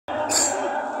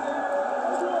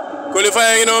Coly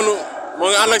Faye ngi noonu moo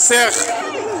ngi ànd ak Seex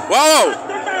waaw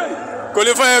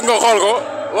Coly Faye nga xool ko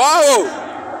waaw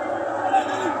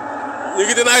ñu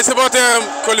ngi dina ay supporters am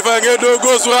Coly Faye ngay doo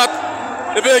gauche droite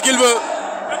dafay gil ba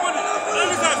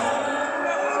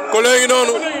Coly ngi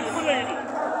noonu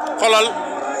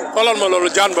xoolal ma loolu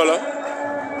jaan ba la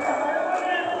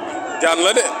jaan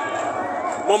la de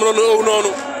moom la ñu ëw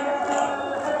noonu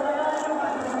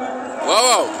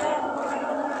waaw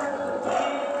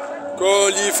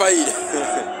Coly Faye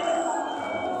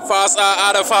face à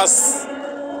Ada Fass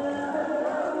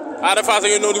Ada Fass a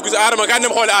ngi noonu gis Adama kañ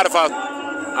dem xooli Ada Fass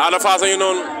Ada Fass a ngi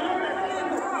noonu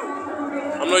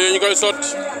am na yooyu ñu koy sotti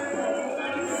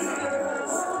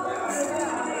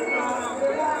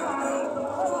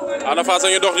Ada Fass a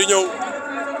ngi dox di ñëw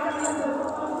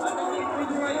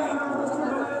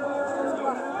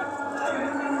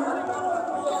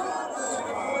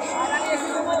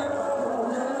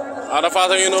Ada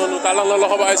Fass a ngi noonu tàllal la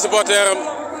loxo ba ay supporters am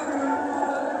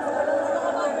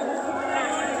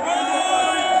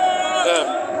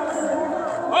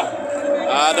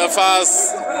Ada Fass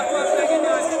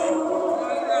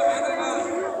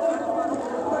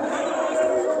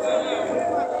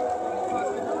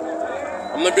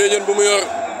am na béjjën bu mu yor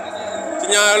ci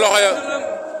ñaari loxo ya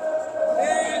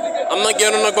am na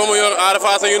genn nag ba mu yor Ada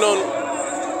Fass a ngi noonu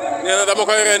nee na dama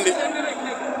koy rendi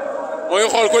mooy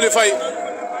xool Coly Faye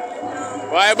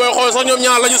waaye booy xool sax ñoom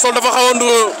ñaar lañu sol dafa xaw a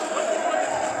nduroo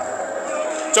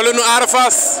colinu Ada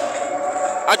Fass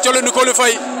ak colinu Coly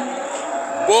Faye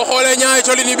boo xoolee ñaari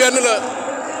colin yi benn la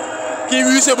kii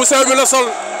wiise bu sew bi la sol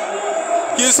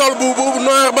kii sol bu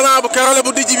noir blanc bu karale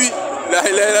bu dijj bi la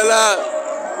ilaha illallah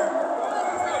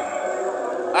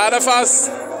Ada Fass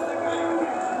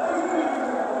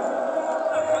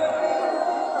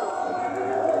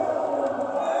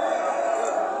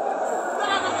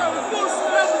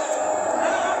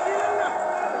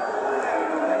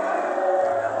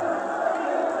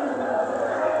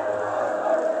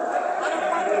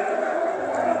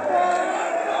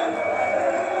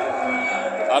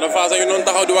Ada Fass a ngi noonu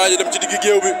taxaw di waaj a dem ci digg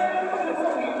géew bi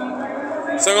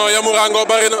Senghor yamu rango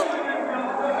bari na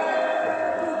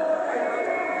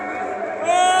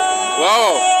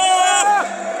waaw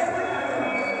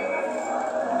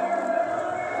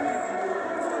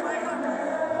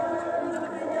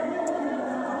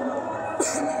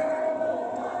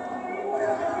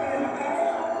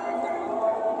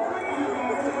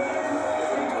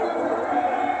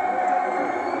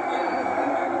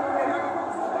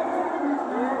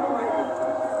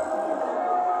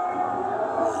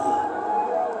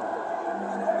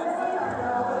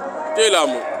tey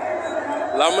làmb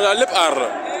daal lépp aar la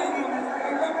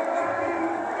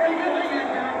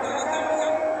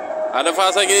Ada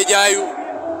Fass a ngay jaayu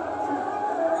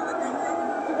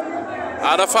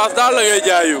Ada Fass daal la ngay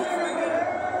jaayu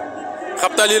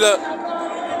xabtali la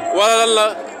wala lan la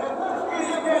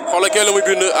xoolal kee la muy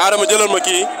bind Adama jëlal ma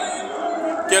kii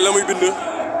kee la muy bind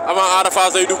avant Ada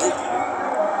Fass ay dugg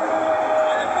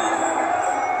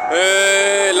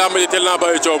làmb ji tel naa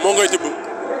bàyyi coow moo ngay tibb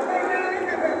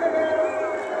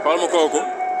xool ma kooku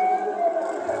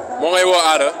moo ngay woo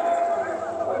Ada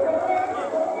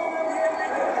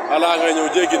ala ngay ñëw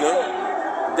jéggi na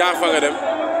jaar fa nga dem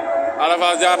Ada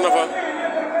Fass jaar na fa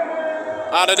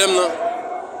Ada dem na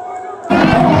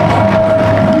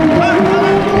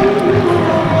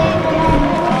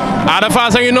Ada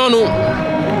Fass a ngi noonu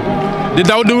di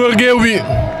daw di wër géew bi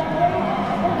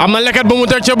am na leket bu mu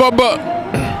teg ca bopp ba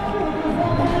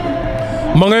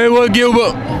ma ngay wër géew ba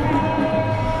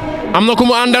am na ku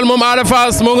mu àndal moom Ada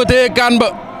Fass moo nga téye kaan ba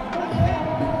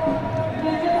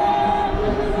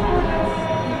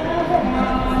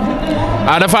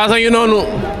Ada Fass a ngi noonu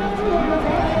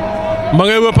ma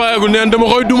ngay ba pareegu neen dama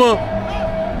koy duma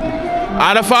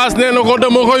Ada Fass nee na ko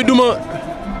dama koy duma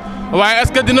waaye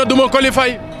est-ce que dina duma Coly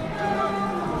Faye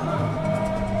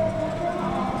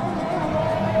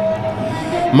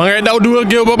ma ngay daw di wër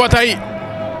géew ba tey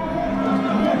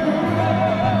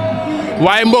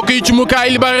waaye mbokk yi ci mukaay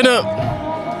li bari na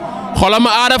xoolal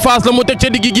ma Ada Fass la mu teg ca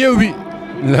diggi géew bi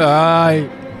laay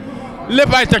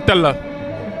lépp ay tegtal la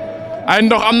ay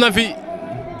ndox am na fi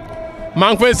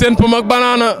maa ngi fay seen pom ak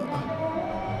banaana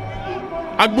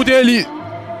ak butéel yi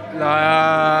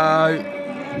laay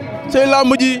cey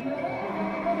làmb ji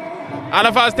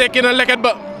Ada Fass tekki na leket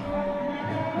ba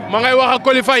ma ngay wax ak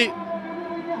Coly Faye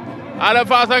Ada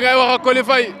Fass a ngay wax ak Coly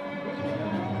Faye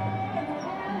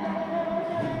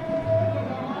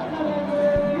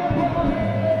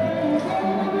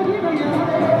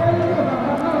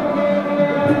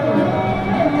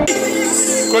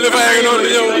Coly Faye a ngi noonu di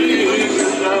ñëw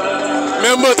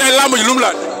mais mbër tey làmb ji lu mu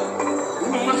laaj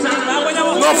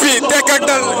non wax fii tekk ak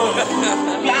dal.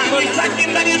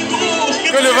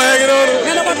 Coly Faye ngi noonu.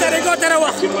 nee na ko dañ koo tere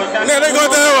wax. nee nañ koo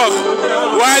tere wax.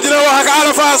 waaye dina wax ak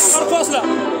Ada Fass.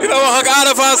 dina wax ak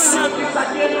Ada Fass.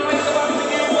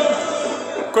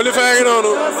 Coly Faye ngi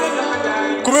noonu.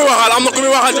 ku muy waxal am na ku muy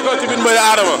waxal ci kaw ci biir mbëri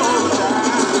Adama.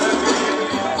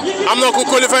 am na ku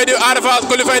Coly Faye di Ada Fass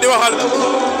Coly Faye di waxal.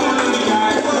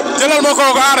 jëlal ma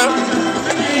kooku Ada.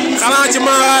 xanaa ci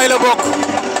maaraay la bokk.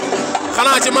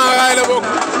 xanaa ci maaraay la bokk.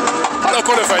 ana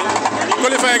Coly Faye.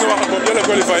 Coly Faye nga wax ak moom jëlal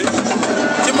Coly Faye.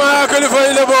 ci maaraay Coly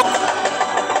Faye la bokk.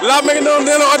 làmb ngi noonu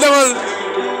nee na ko demal.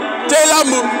 tey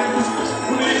làmb.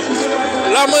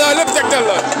 làmb daal lépp tegtal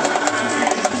la.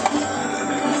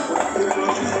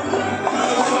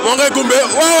 moo ngay gumbe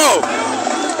waaw.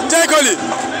 tey Coly.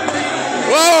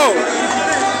 waaw.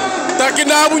 takki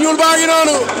ndaa bu ñuul baa ngi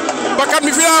noonu. bakkan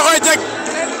bi fii laa koy teg.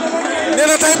 nee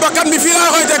na tey bakkan bi fii laa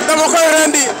koy teg dama koy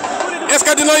rendi est-ce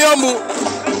que dina yomb.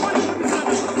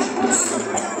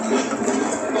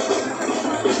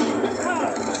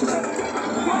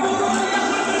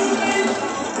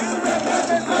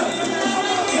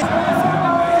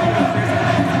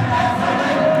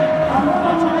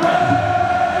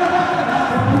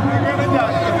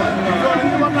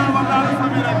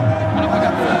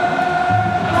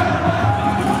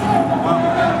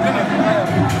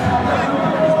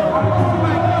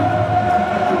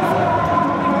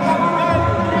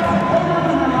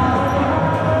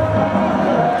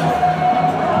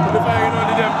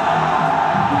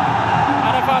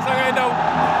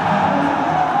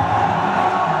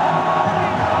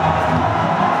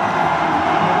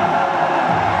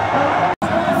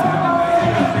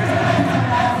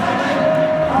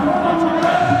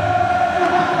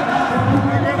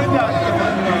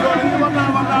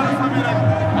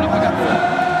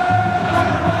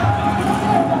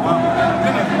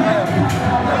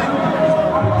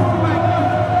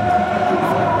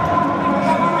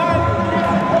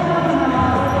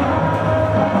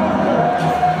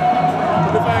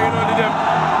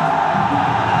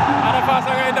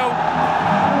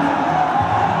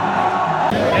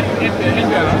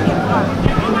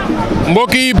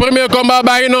 mbokk yi premier combat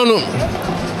baa ngi noonu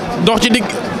dox ci digg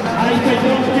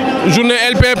journée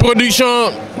LP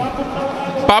production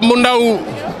Pape mu ndaw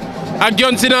ak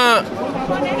John Sina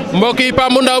mbokk yi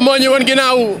Pape mu ndaw moo ñu woon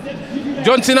ginnaaw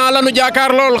John Sina lanu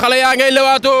jaakaar lool xale yaa ngay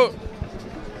lewaatoo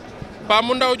Pape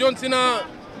mu ndaw John Sina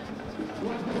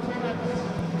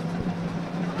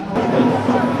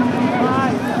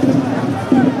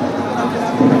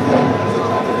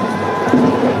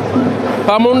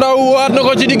Pape mu ndaw waat na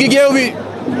ko ci diggi géew bi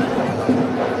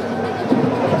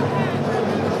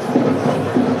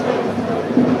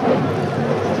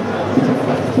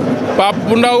Pape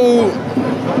mu ndaw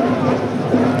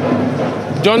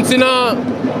John Sina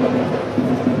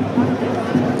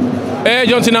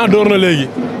John Sina door na léegi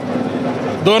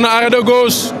door na arrêt de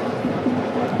gauche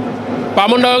Pape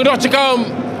mu ndaw dox ci kawam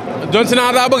John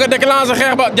Sina daa bëgg a déclencher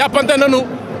xeex ba jàppante nañu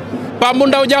Pape mu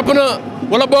ndaw jàpp na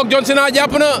wala boog John Sina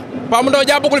jàpp na Pape mu ndaw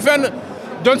jàppagul fenn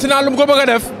John Sina lu mu ko bëgg a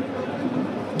def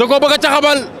da ko bëgg a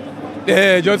caxabal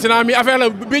John Sina mi affaire la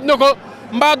biij na ko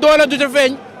mbaa doole du ca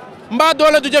feeñ mbaa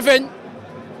doole du ca feeñ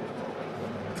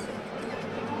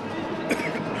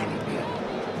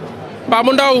Pape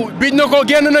mu ndaw biij na ko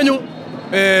génn nañu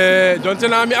John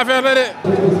Sina mi affaire la de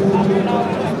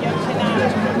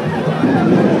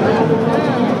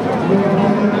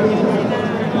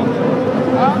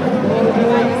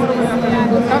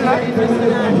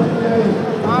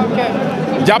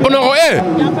jàpp na ko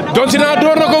John Sina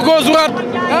door na ko gauche droite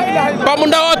Pape mu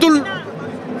ndaw atul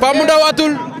Pape mu ndaw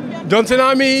atul John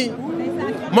Sina mi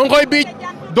ma ngi koy biij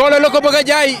doole la ko bëgg a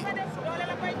jaay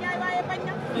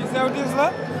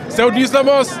sew diis la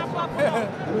moos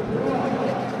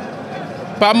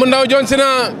Pape mu ndaw John Sina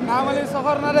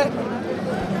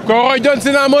kooxoy John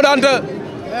Sina moo daanta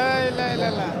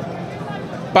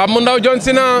Pape mu ndaw John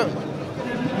Sina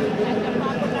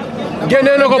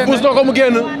génnee na ko pousse na ko mu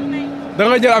génn da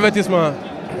nga jël avertissement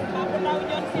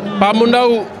Pape mu ndaw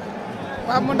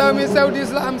mi sew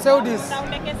diis la am sew diis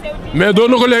mais door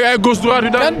na ko léegi ay gauche droite yu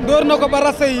daal door na ko ba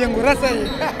rase yi yëngu rase yi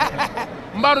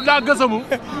mbaaru daa gësamu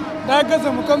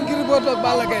comme Gris Bordeaux ak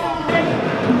Balla Gaye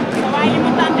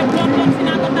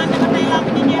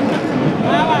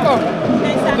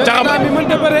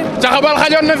caxabal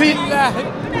xajoon na fi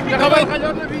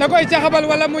da koy caxabal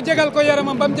wala mu jegal ko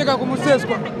yaramam ba mu jegal ko mu sees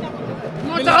ko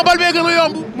moo caxabal bee gën a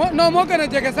yomb non moo gën a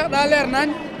jege sax daa leer nañ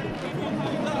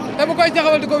te bu koy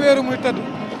caxabal di ko wéeru muy tëdd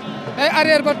day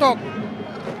arrière ba toog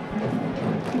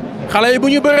xale yi bu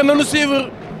ñu bëree nañu suivre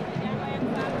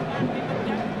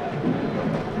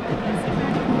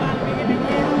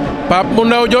Pape mu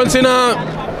ndaw John Sina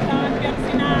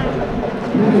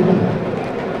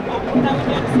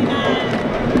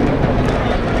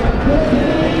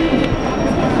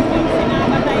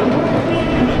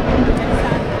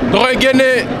da koy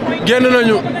génn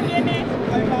nañu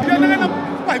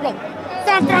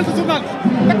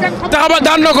taxaba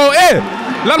daan na ko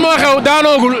lan moo xew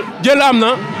daanoogul jël am na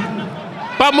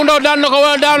Pape mu ndaw daan na ko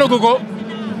wala daanagu ko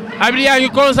abit yaa ngi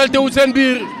consulté wu seen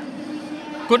biir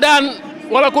ku daan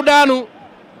wala ku daanu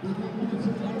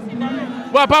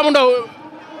waaw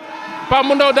Pape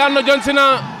mu ndaw daan na John Sina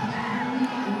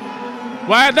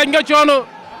waaye dañ nga coono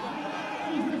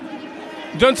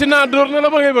John Sina dóor na la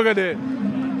ba ngay bëgg a dee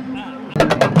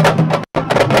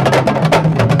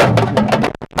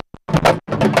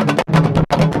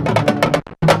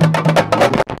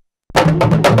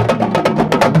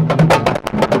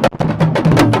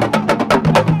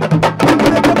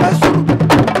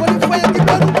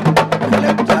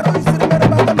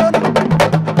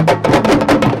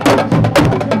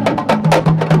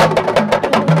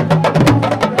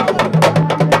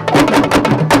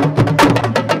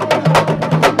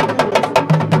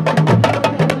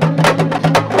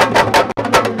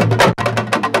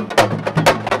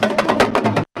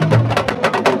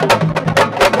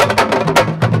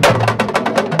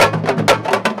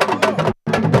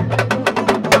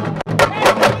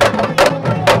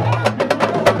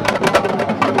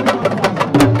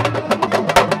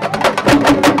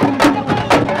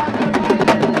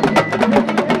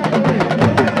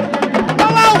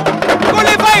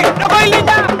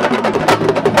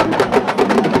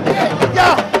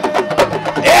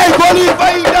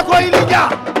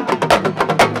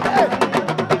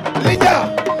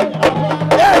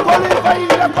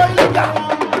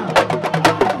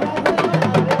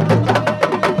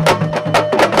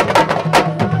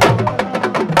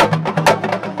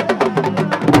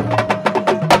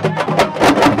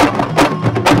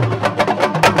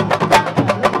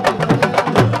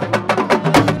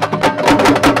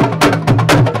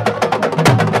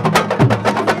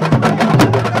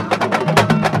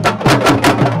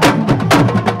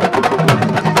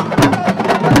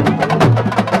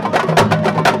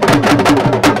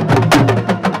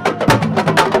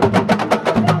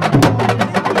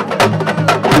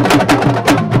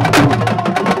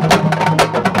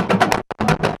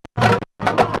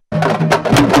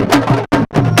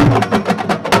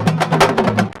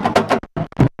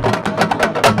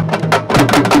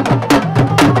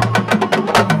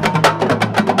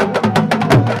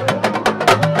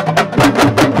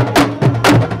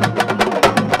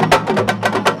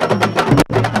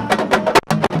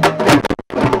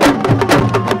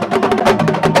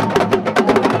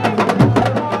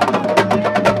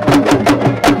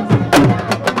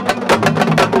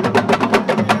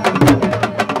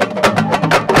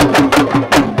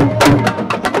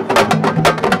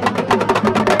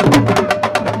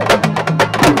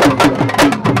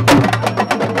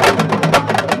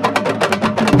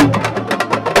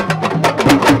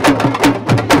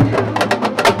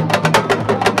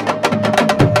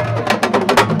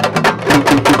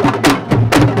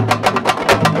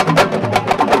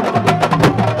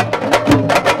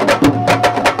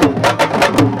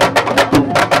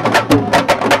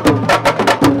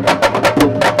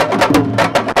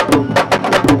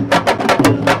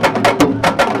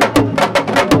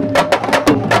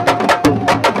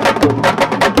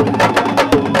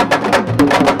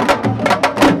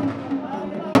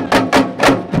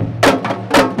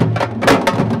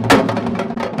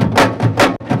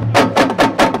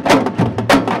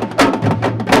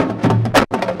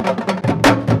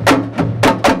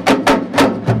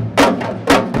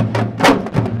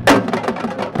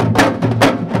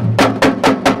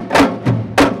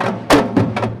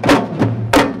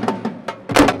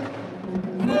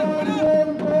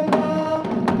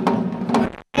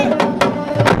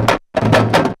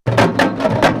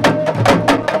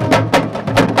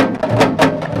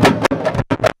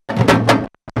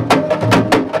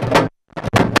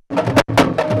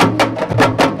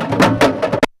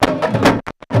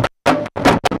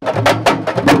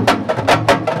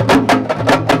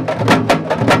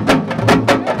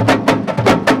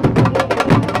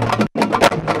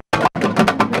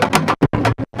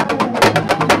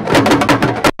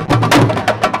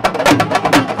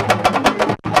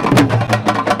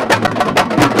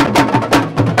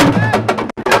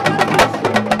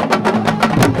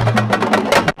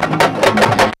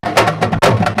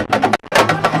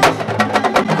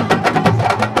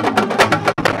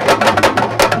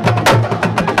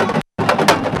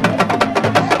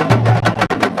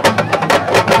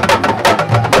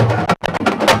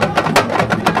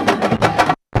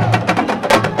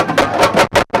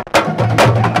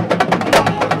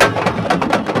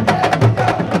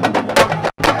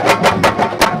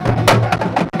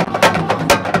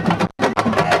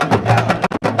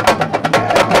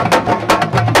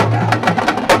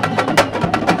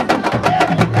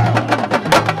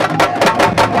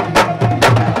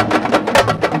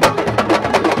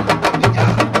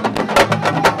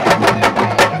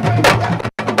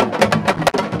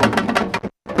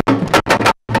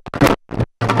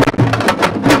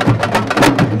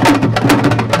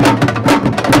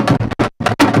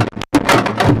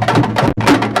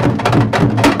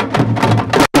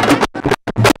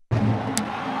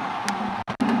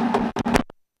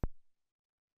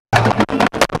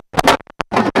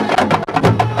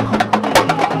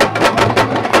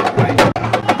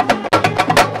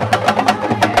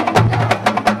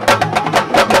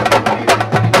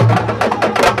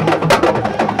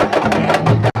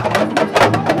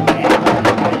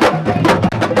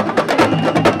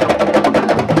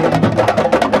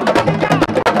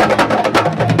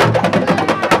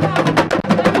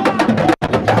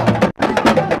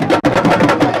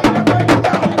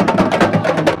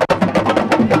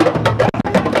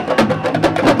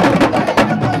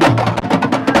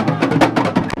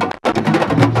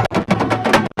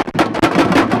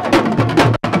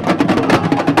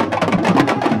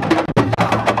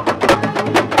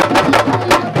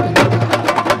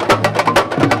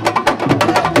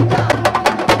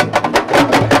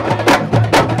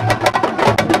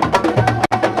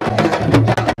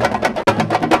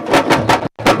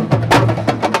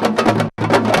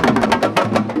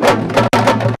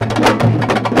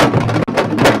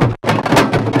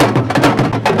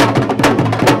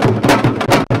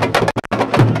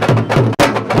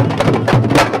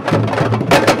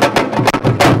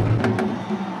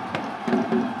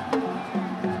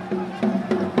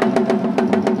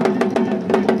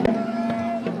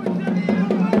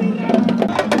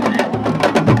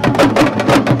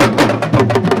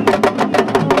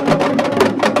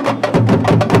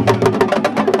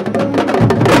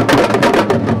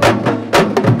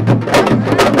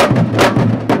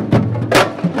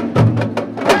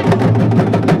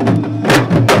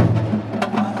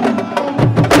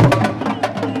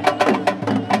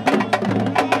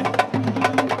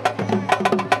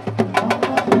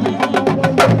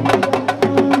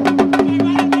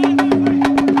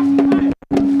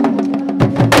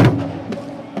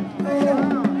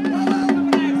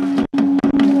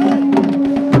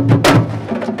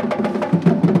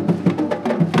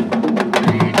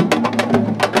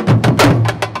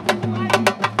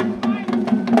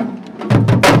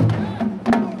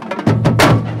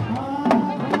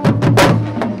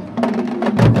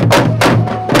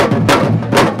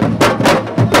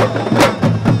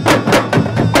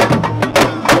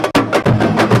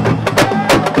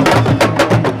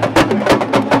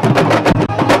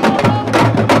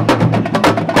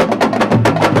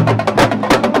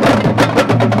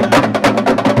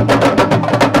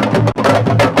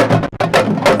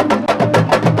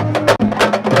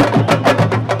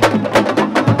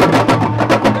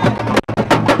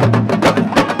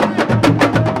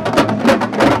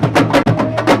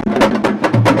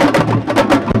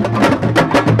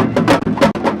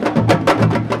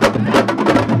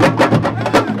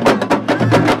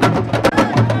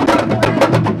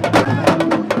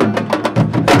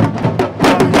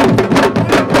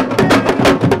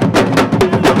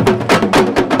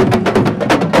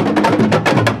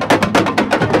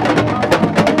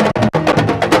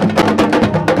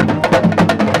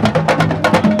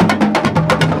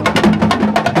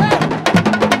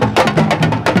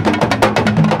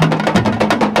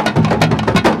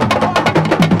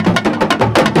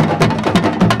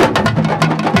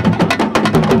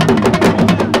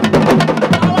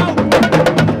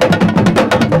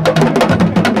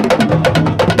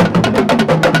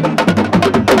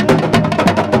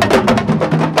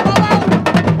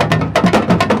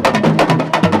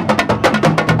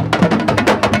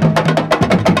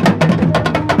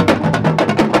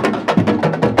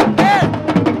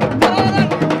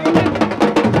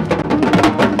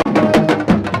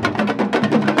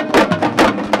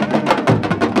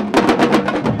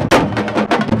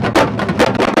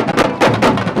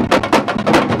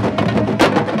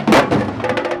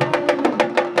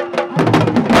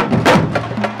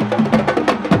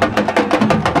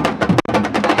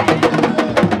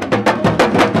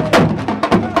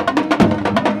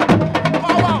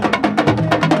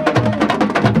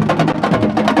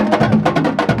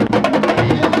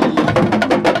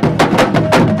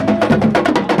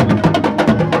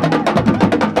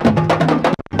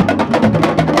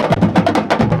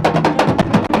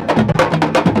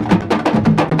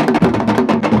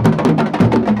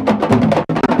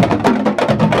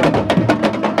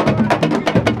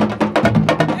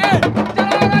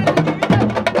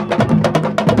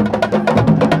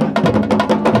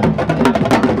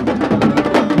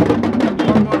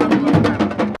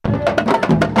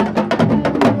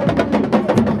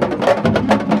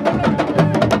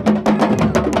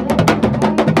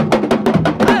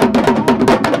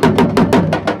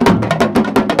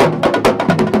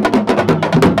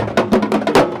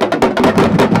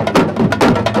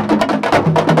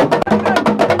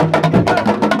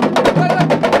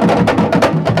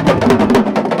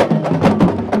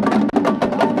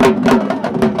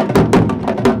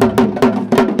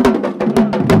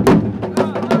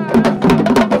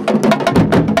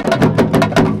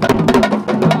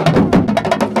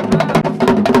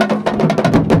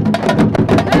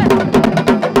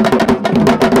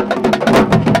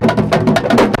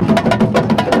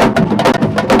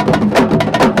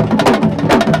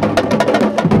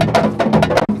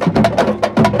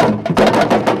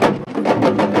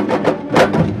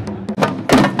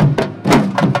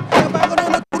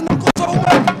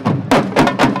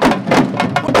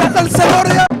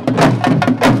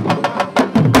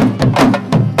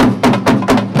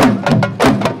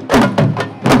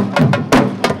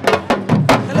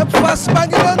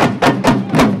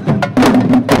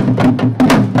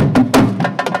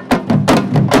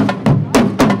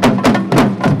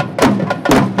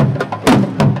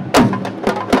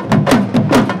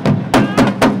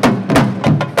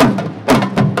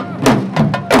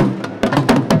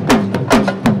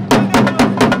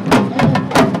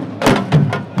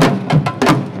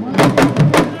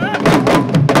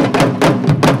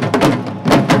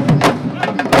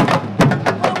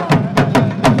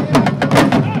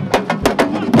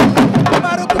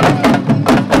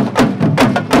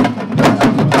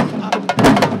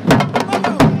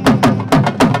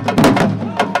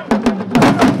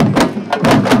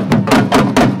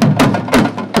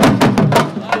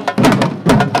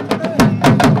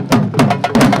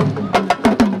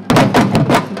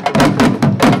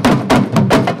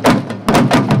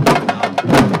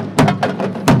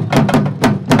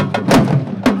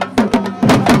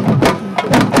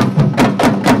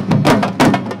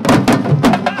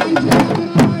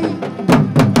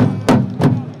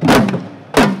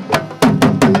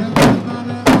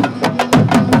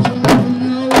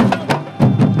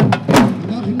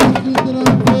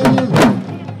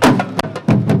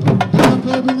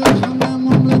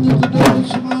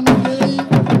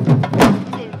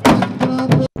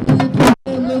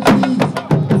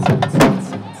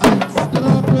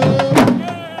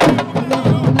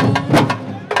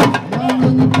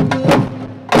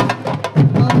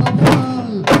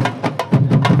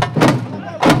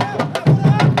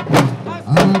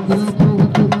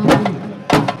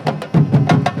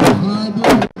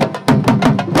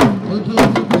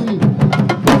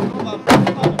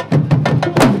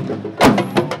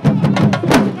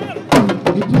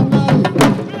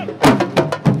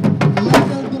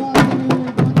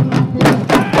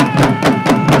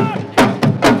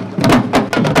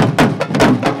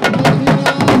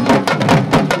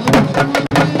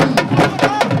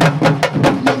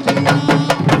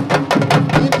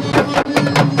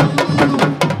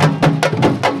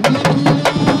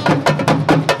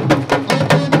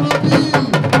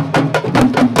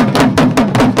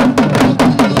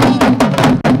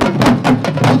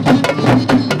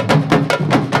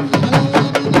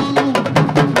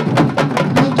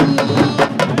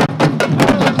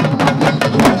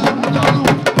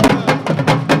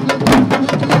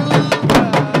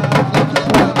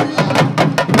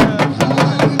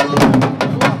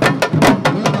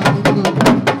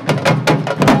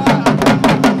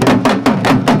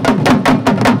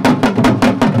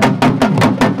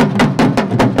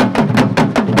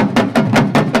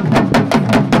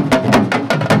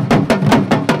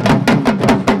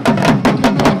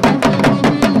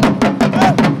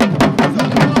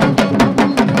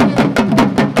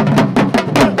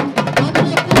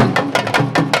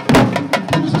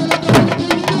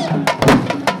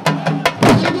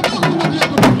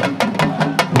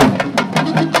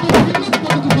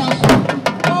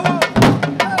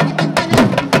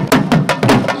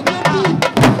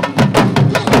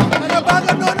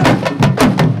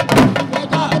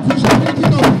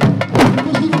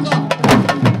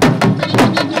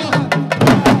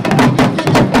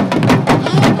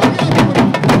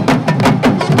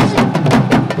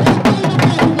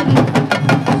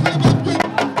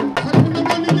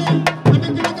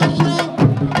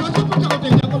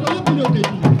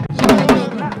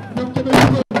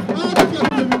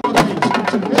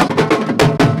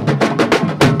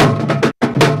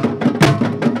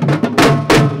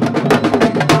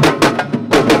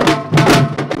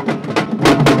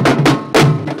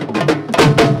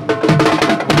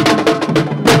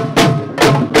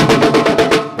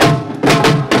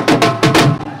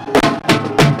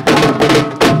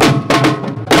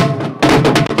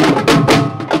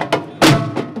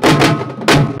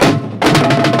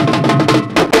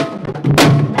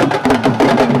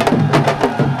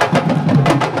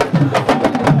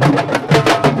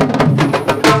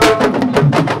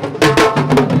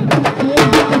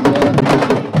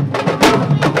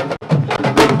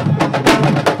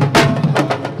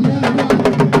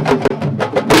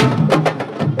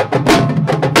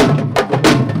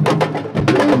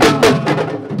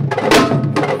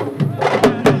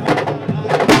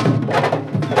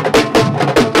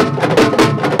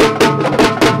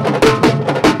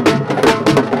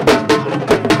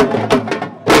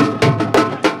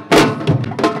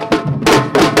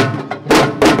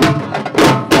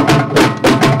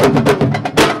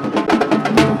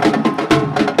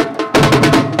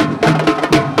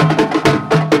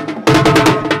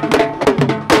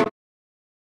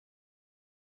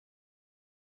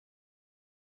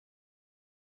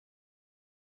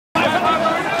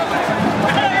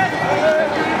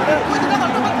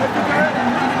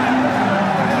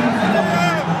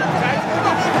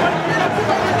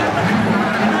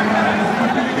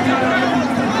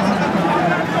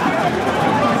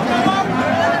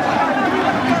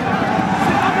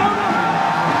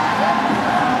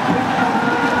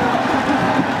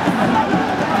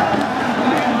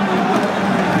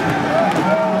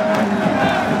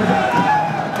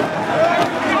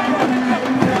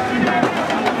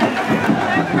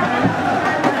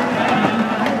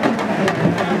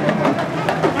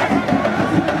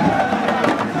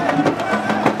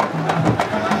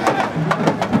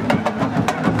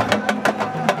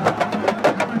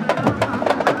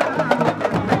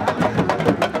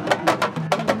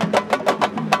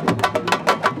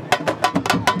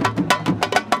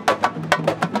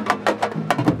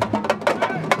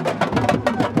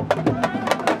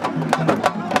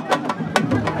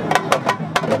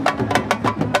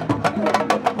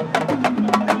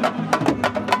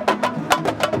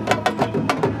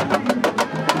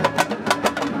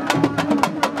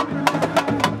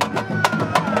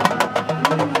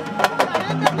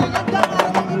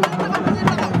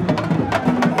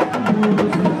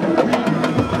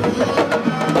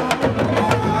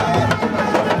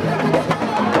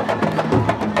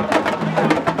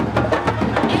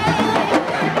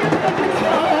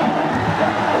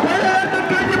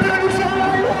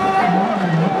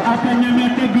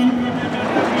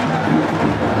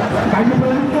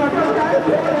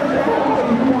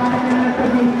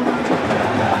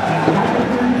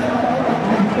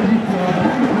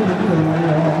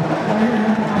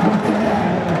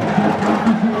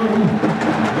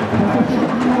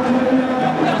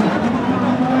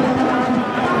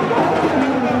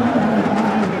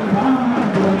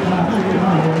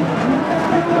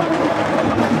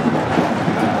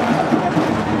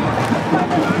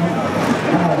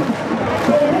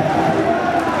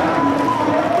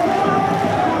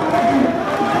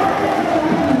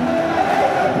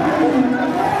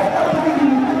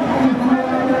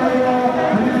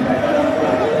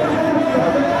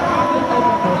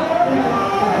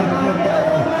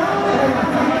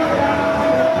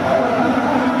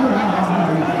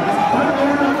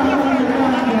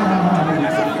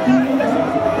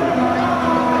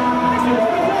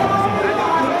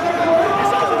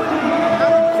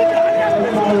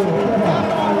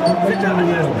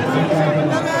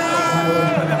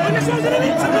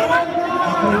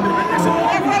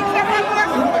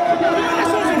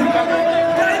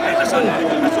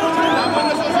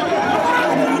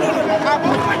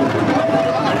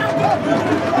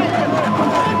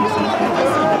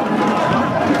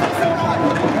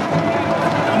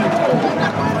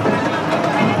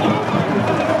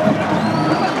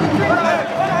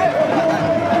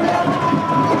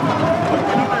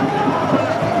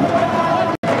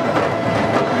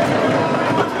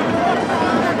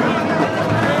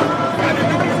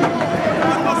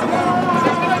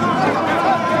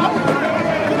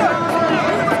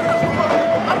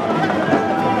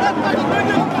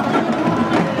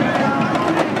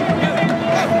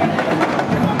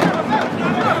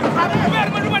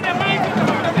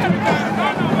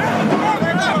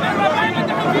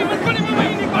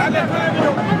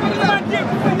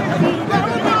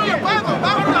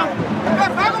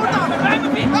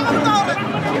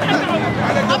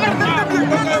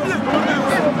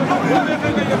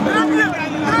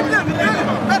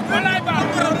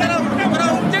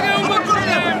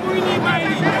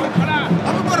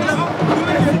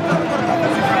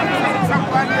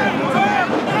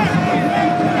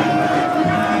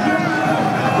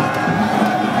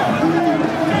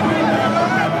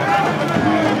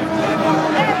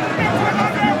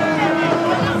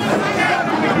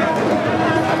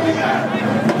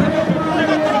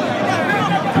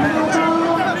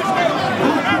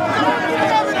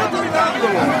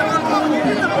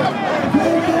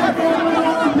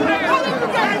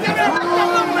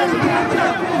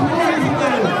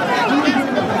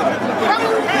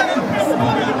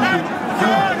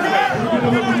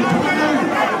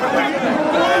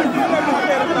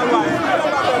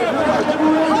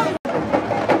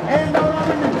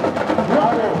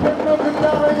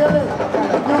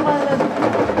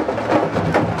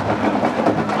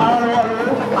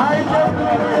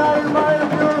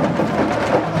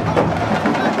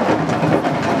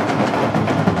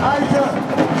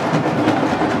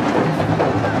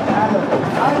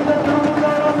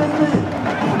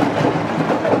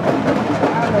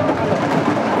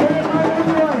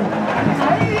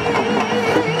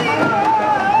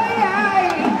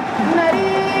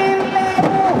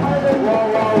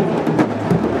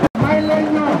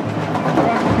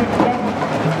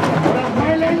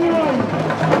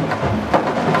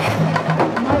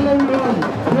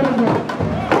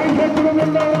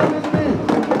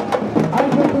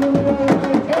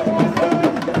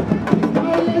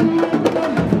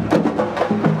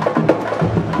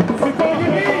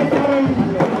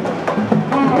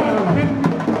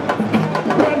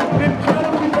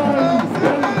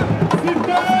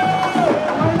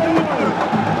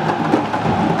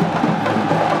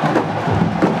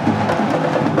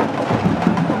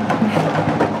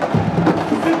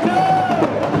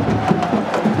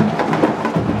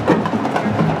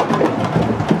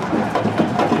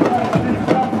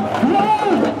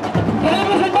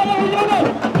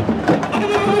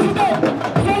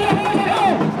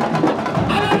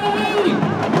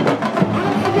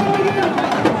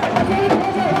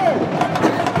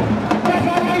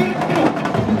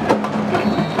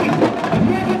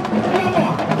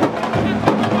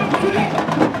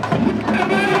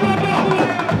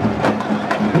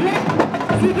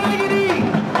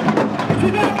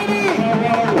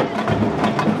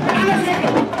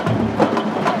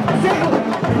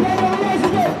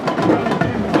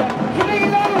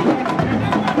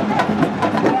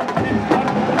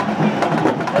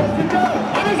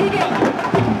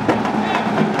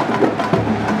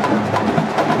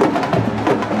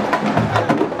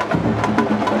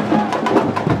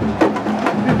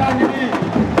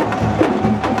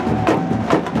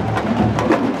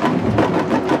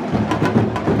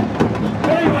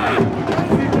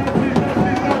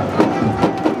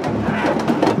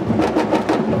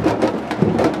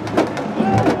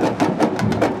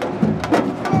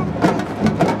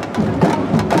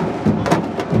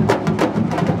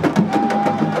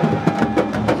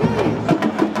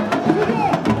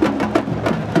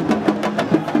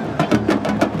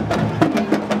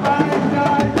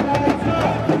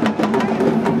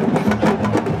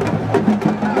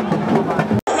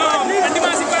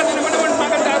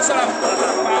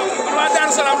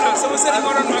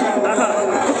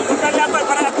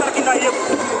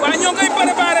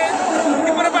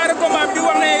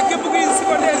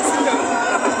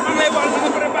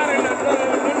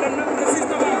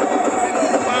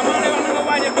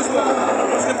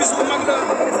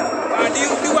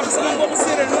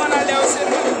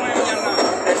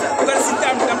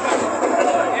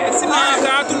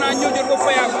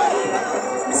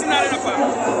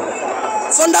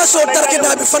fon fondation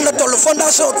Tarkinda bi fan la toll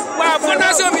fondation bi. waaw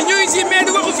fondation bi ñu ngi si mais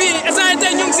du waxu fii instant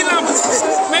tey ñu ngi si lamb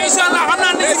mais incha allah xam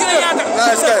naa ne si gën a yaatal.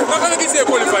 naka nga gisee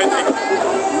Coly Faye tey.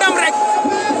 ndam rek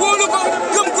wóolu ko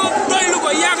gëm ko doylu ko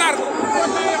yaakaar ko.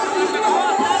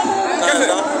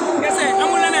 kese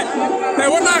amul leneen. tey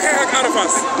war naa xeex ak Ada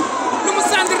Fass. lu mu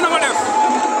sentir na ko def.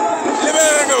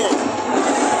 libéré nga ko.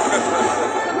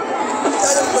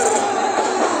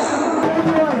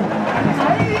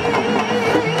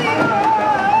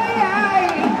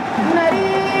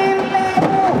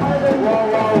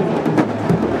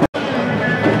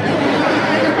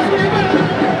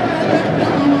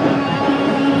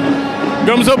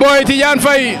 gëm sa boy Tidiane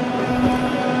Faye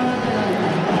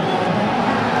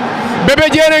Bébé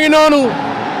Diène a ngi noonu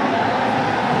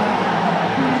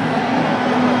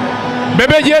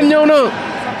Bébé Diène ñëw na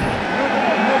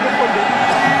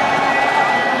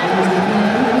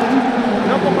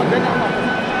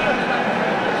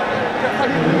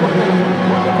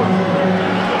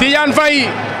Tidiane Faye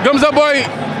gëm sa boy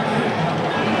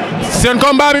seen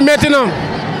combat bi metti na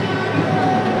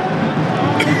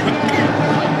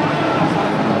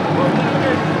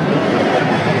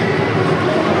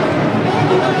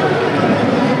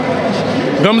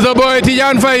gëm sa boy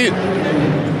Tidiane Faye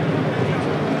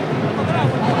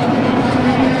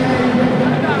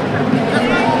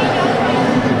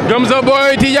gëm sa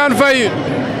boy Tidiane Faye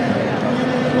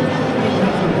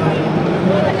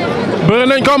bëri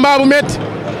nañ combat bu métti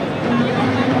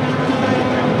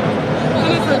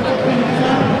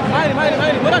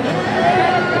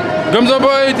gëm sa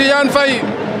boy Tidiane Faye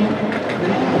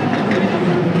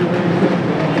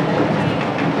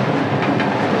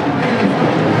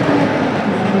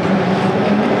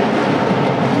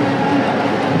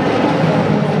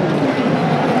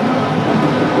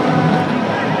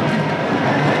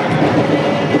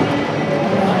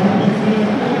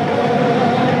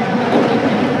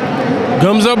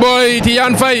gëm sa boy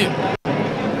Tidiane Faye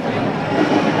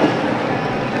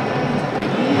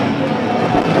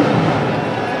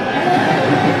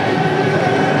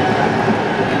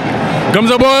gëm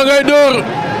sa boy ngay dóor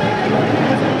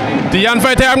Tidiane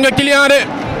Faye tey am nga client de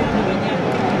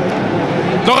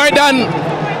doxay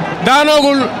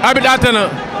daanoogul abit atena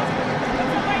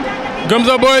gëm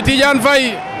sa boy Tidiane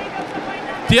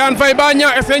Faye ba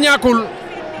ñaa est-ce que ñàkkul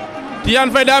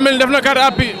Tidiane Faye daa mel ni def na carte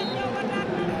appui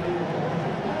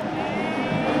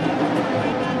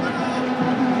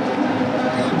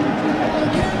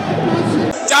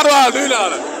Caatuwaal nuyu naa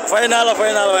la. fay naa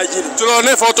la waaye ji. ci loolu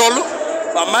ne foo toll.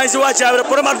 waaw maa ngi si wàccaay bi rek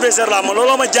problème adversaire la ma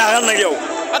looloo ma jaaxal nag yow.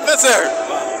 adversaire.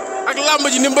 ak lamb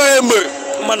ji ni mu bëree mbër.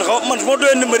 man su ma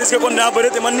doyee numéro est-ce que kon dinaa bëri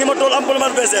te man nii ma toll am problème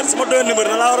adversaire su ma doyee numéro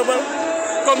na laa war a bëri.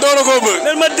 kon doona koo mbër.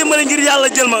 nen ma dimbali ngir yàlla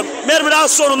jël ma maire bi daa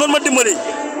sonn noonu ma dimbali.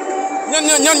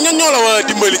 ñan ñoo la war a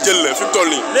dimbali jël la fi mu toll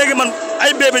nii. léegi man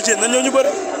ay bébé Diène nañ ñoo ñu bëri.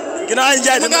 ginnaaw ay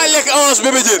jaay mën ngaa lekk avance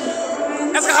bébé Diène.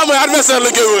 est-ce que xam nga adversaire la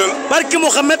koy wëral. barki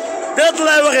Mouhamed déretu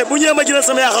laay waxee bu ñëwee ma jëlal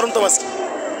sama yaakaarum tabaski.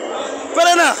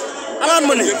 pare naa alaan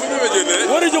ma ni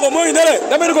wari jogo moo ngi nele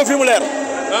dama ko fi mu leer.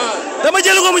 dama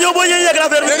jël ko mu ñëw boo ñëwee yegg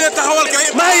affaire bi. déedéet taxawal kay.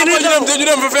 maa ngi nii taxaw ñu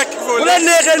dem fa fekk. bu leen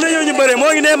neexee na ñëw ñu bëre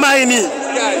moo ngi ne maa ngi nii.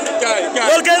 kaay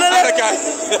loolu kay na la kaay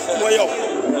mooy yow.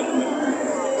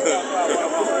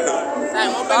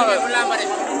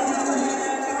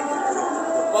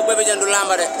 moom Bébé Diène du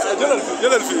lamba de.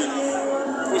 jëlal fii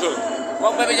Moussa.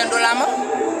 moom Bébé Diène du lamba.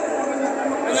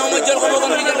 ñoo ma jël ko ba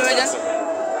Bébé Diène Bébé Diène.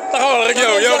 taxawal rek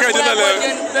yow kay dina leer.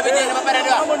 Bébé Diène ba pare di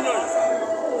wax.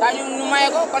 kaa ñu maye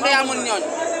ko kon yaa mën ñooñ.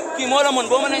 kii moo la mën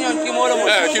boo mënee ñooñ kii moo la mën.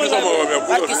 kii du sama moom yow.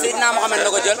 ak kii Seydina Mohamed na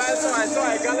ko jël.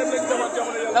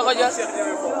 na ko jël.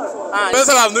 Bébé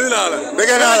Salam nuyu naa la.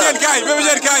 dëgg naa la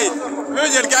Bébé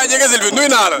Diène kaay jegesil bi nuyu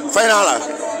naa la. fay naa la.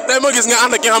 tey ma gis nga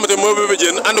ànd ak ki nga xamante ne mooy Bébé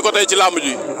Diène ànd ko tey ci làmb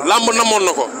ji làmb namoon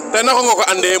na ko tey naka nga ko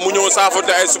andee mu ñëw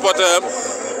saafante ay supporters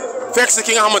fekk si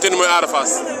ki nga xamante ni mooy Ada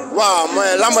Fass. waaw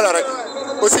mooy lamb la rek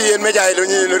aussi yéen médias yi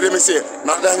dañuy leen remercier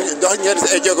ndax dox ngeen si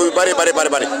ay jéego yu bari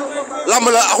lamb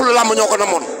la axulu lamb ñoo ko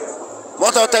namoon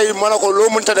moo tax tey ma ne ko loo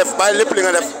mënta def bàyyi lépp li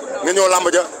nga def nga ñëw lamb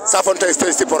ja saafante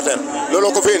say supporters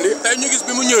looloo ko fi indi. tey ñu gis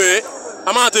bi mu ñëwee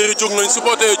amateurs yi jóg nañ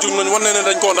supporters yi jóg nañ wan ne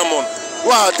dañ koo namoon.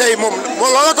 waaw tey moom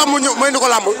looloo tax mu indi ko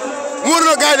lamb mu wër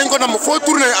na gars yi dañ ko nam foo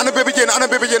tourné ana Bébé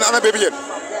Diène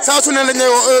saa su ne lañ lay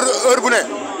woo heure bu ne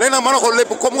léegi nag ma ne ko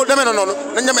lépp comme demee na noonu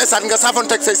nañ dem stade nga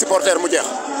saafanteeg say supporters mu jeex.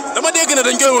 dama dégg ne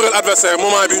dañ koy wëral adversaire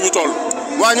moment bi ñu toll.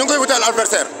 waaw ñu ngi koy wutal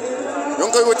adversaire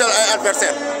ay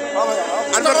adversaire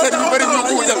yu bëri ñu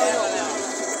ko wutal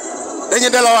dañuy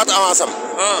delawaat avance am.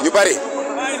 ñu bëri.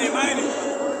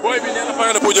 booy bi nee na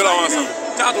pare na pour jël avance am.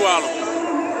 Caatu Waalo.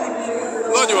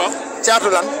 loo ci wax. Caatu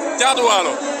lan. Caatu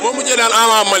Waalo moom mu jëlee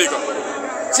Ama Malika.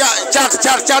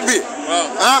 caat bi.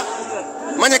 ah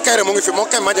Manick Kayre mu ngi fi moo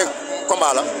kay Manick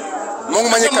combat la. moo ngi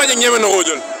Manick Manick ñeme na koo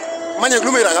jël. Manick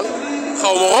lu muy ragal.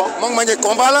 xaw ma ko. moo ngi Manick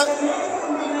combat la.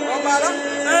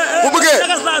 bu bëggee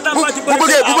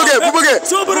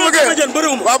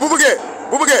waaw bu bëggee.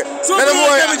 nee na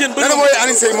mooy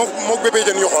Alioune Seye moom Bébé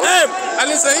Diène ñu xool.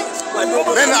 Alioune Seye.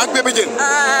 nee na ak Bébé Diène.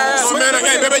 mais nag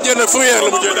ay Bébé Diène nag fourrière la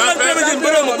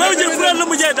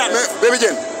mujjee daal. Bébé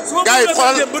Diène. gars yi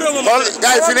xool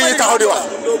gars yi fii la ñuy taxaw di wax.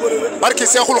 barki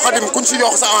Seexul Xadim kuñ si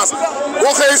yokk sa avance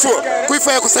boo xëyee suba kuy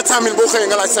fayeeku 700000 boo xëyee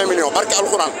nga laaj 5 millions barki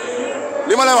alxuraan.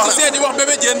 li ma lay wax la di wax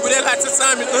Bébé Diène bu dee laaj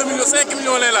 700000 1 million 5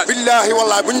 millions lay laaj. billahi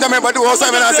wallahi bu ñu demee ba di woo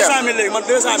sa ménagère. 200000 léegi man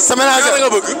 200000. sa ménagère nga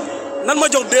bëgg. nan ma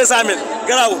jox 200000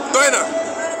 garaaw. doy na.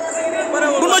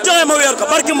 bu ma joxee ma weer ko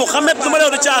barki mu xamet lu ma leew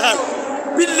di caaxaan.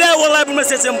 billahi wallahi bu ma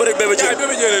seet seen bëreeg Bébé Diène.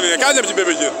 Bébé Diène nii kaa jëm ci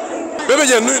Bébé Diène. Bébé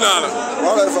Diène nuyu naa la.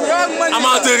 waaw lay fay.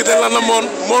 amateur yi dañ la namoon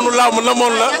moonu laaw mu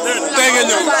namoon la tey nga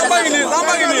ñëw.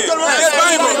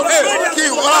 kii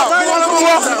waaw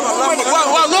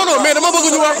non non mais dama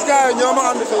bëgg ñu wax. ñoo ma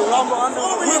andi fay.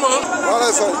 muy ma. waaw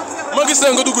lay fay. ma gis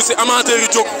nga dugg si amateur yi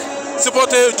jóg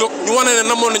supporter yi jóg ñu wane ne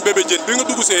namoon nañ Bébé Diène bi nga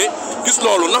dugg see gis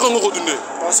loolu naka nga ko dundee.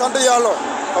 waaw sant yàlla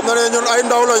xam na ne ñun ay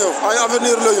ndaw lañu ay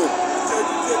avenir lañu.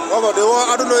 waaw di woo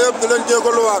adduna yëpp di leen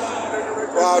jégaluwaat.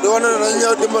 waaw di wane ne dañu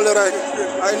ñëw dimbali rek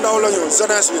ay ndaw lañu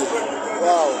jeunesse bi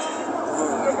waaw.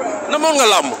 namoon nga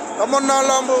làmb. namoon naa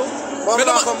làmb. mais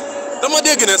dama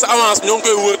dégg ne sa avance ñoo ngi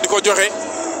koy wër di ko joxe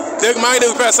dégg maa ngi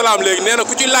dégg Père Salam léegi nee na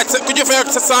ku ci laaj ku ci fekk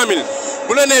 700000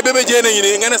 bu la nee Bébé Diène yi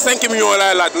nii nga ne 5 millions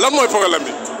laay laaj lan mooy problème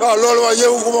bi. waaw loolu waa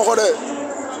yéegu gu ma ko de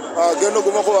waaw génn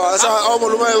gu ma ko waa sa aw ma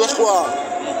lu may wax quoi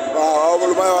waaw aw ma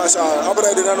lu may wax sa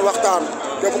après dinañ waxtaan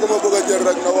képp ku ma bëgg a jël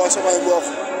rek na woo samay mbokk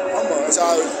xam nga sa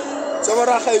sama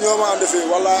raxay ñoo ma andi fii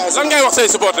wallaahi. lan ngay wax say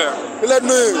supporters. di leen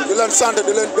nuyu di leen sant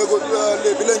di leen déglu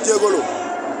di leen jégalu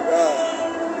waaw.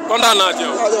 kontaan naa ci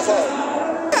yow.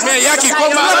 mais yaa kii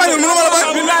combat la.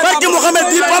 barki Mouhamed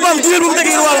di papaam diwil bu mu teg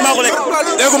ngir wàll maa ko lekk.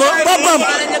 déggu ma papaam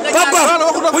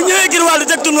bu ñëwee ngir wàll di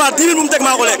teg tournoi diwil bu mu teg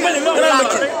maa ko lekk.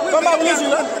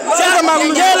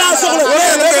 Ndiaye laa soxla.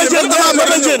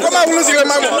 Bébé Diène.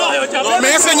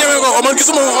 mais est-ce que ñëwee nga ko man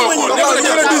gisuma ko xool.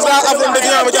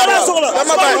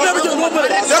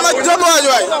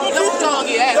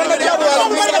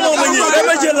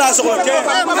 Bébé Diène laa soxla.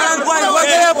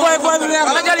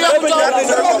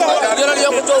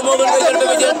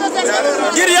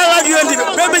 ngir yàlla ak yonent bi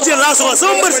Bébé Diène laa soxla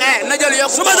sama mbër.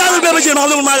 su ma daanul Bébé Diène ma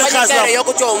xam ne maa leen xaalis la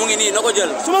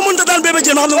su ma mënta daan Bébé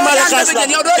Diène ma xam ne maa leen xaalis la.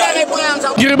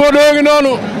 Gris Bordeaux ngi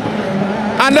noonu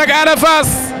ànd ak Ada Fass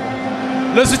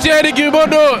le soutien de Gris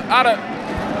Bordeaux Ada.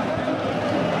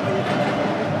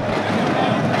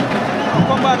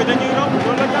 combat bi dañuy romb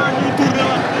wala temps ñuy tourné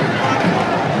waat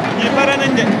ñi pare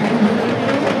nañ de.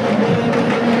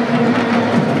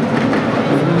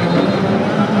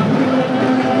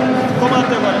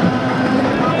 commenté ko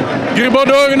rek. Gris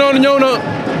Bordeaux ngi noonu ñëw na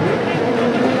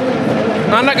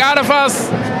ànd ak Ada Fass.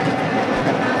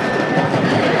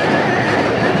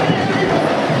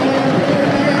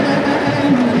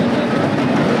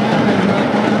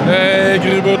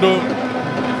 Gris Bordeaux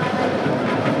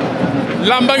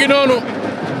lamba ngi noonu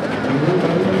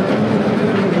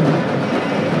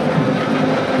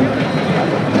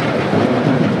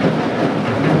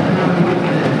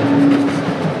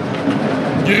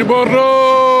Gris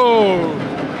Bordeaux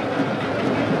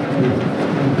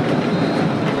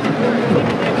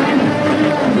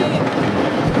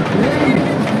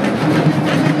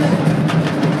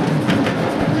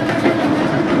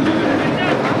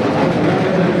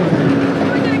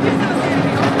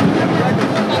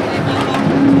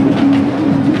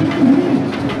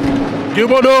Gris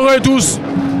Bordeaux ngay tuus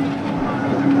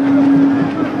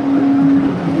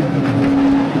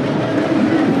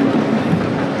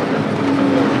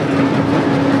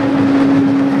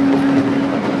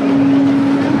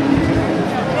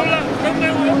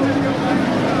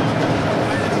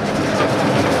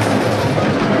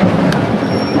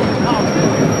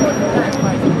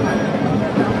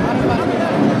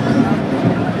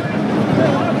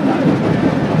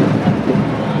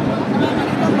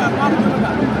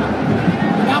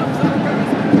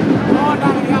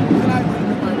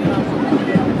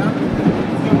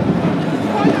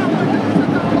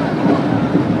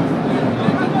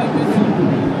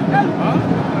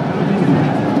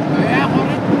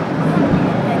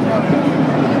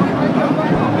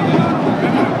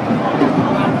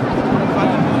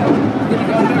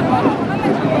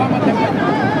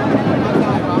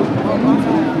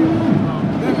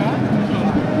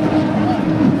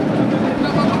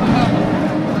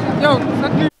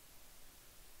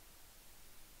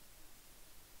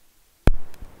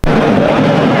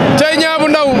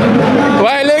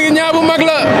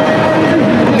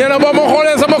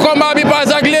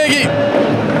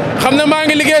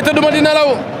tëdduma di nelaw.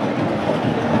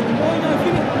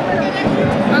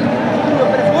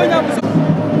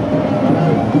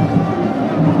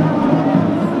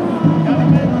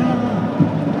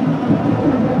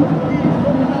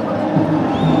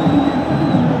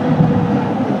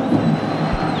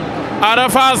 Ada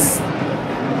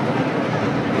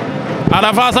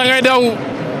Fass a ngay daw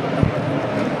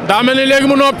daa mel ni léegi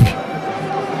mu noppi.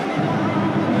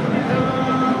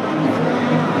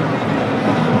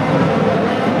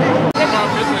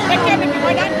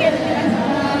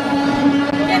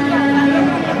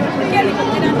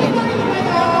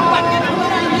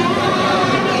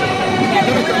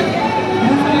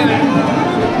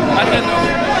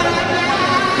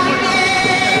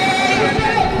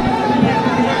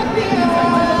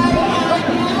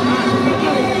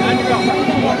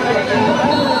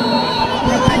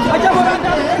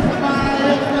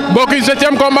 mbokk yi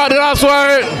 7e combat de la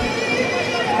soirée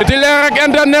Titulaire ak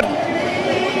Internet.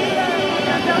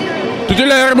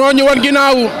 Titulaire moo ñu wan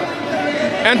ginnaaw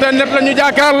Internet la ñu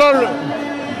jàkkaar lool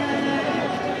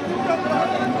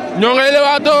ñoo ngay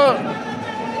lewaatoo.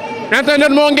 Internet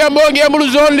moo ngembul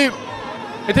zone li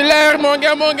Titulaire moo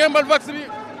ngembal vax bi.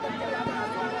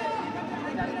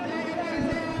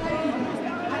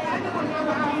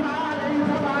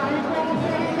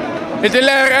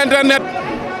 Titulaire Internet.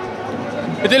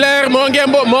 Titulaire moo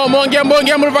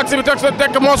ngembul vax bi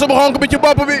teg moosu bu xonk bi ci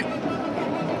bopp bi.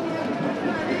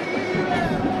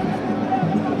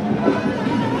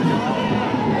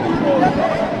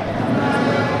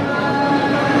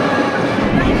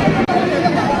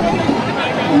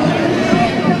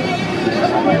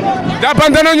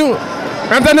 jàppante nañu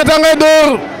Internet a ngay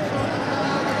dóor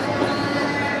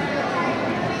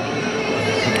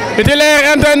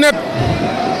Titulaire Internet.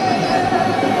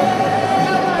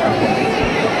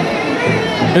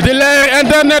 Titulaire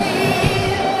Internet.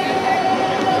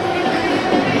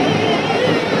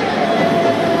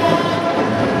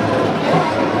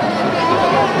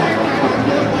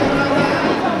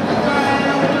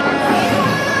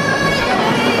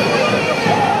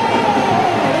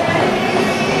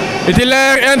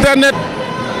 Titulaire Internet.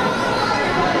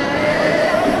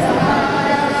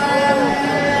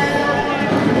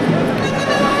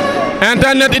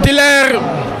 Internet Titulaire.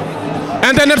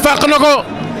 Internet fàq na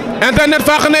ko. Internet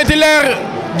fàq na Titulaire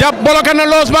jàpp bloqué na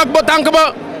loos ba ak ba tànk ba.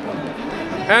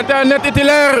 Internet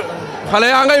Titulaire xale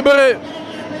yaa ngay bëre.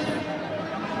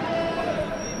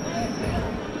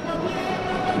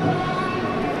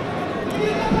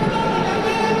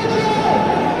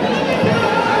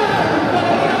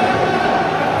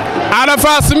 Ada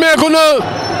Fass meeku na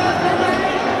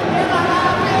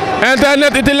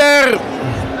Internet Titulaire.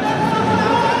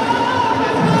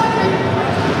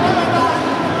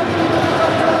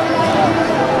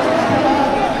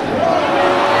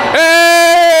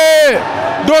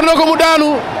 door na ko mu daanu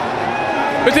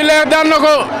Titulaire daan na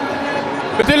ko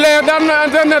Titulaire daan na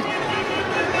Internet.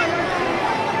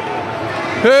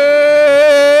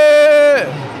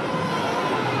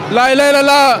 laay lay la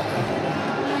laa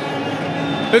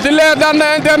Titulaire daan na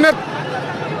Internet.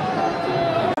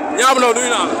 ñaam na nuyu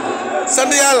naa la.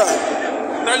 sant yàlla.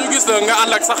 tey ñu gis la nga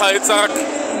ànd ak sa xarit sa rak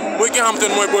muy ki nga xamante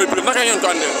ne mooy Boy Pire naka ngeen ko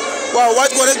àndee. waaw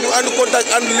waaj ko rek ñu ànd contact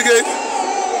ànd liggéey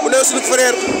mu nekk suñu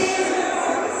frère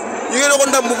ñu ngi ko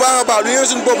ndam bu baax a baax lu ñu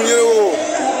suñu bopp ñu ngi ko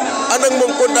ànd ak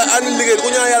moom contact ànd liggéey ku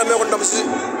ñaan yàlla may ko ndam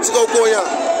si kaw koo ñaan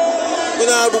ku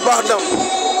ñaan bu baax ndam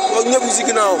ak ñëpp ñu si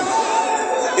ginnaaw.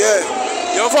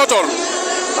 yow foo toll.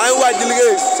 maa ngi waaj di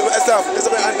liggéey sama staff te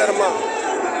samay entraînement.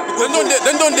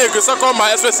 dañ doon dégg sa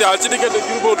combat spécial ci diggante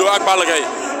Gris Bordeaux ak Balla Gaye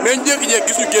mais ñu jékki-jékki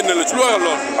gis ñu génn la ci loolu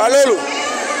lool. waaw loolu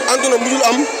Antoine mujjul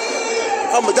am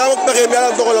xam nga jaam ak pexeem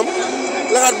yàlla doxalam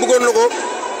laxaat bëggoon na ko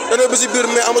dana ba si biir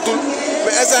mais amatul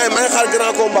mais instant yii maa ngi xaar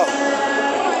grand combat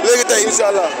léegi tey incha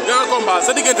allah. grand combat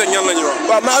sa diggante ñan la ñuy wax.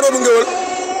 waaw maa doon ngéwël.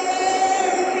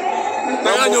 da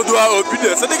ngaa ñëw droit au but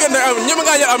sa diggante am ñeme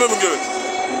ngaa jël amee bu ngéwël.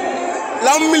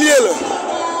 lamb milieu la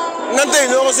nan tey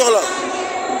ñoo ko soxla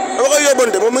dama koy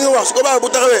yóbbante moom mi ngi wax su ko baax bu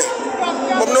taxawee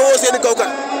moom na woo seeni kawkat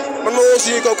man ma woo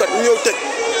suñuy kawkat ñu ñëw teg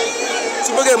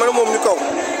su bëggee man moom ñu kaw.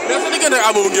 mais sa diggante ak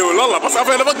amee bu ngéwël lan la parce que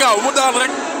affaire dafa gaaw mu daan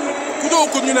rek ku doon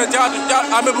ko ñu ne caatu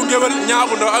amee bu ngéwël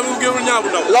ñaabu ndaw amee bu ngéwël ñaabu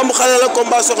ndaw. lamb xale la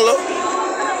combat soxla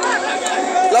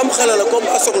lamb xale la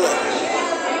combat soxla.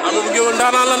 amee bu ngéwël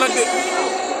daanaan la nag de.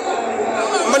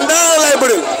 man daanaka laay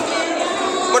bëreel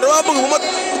man damaa bëgg bu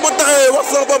ma taxawee wax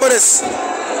sama palmarès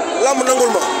lamb nangul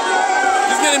ma.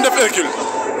 gis ngeen ni def Hercule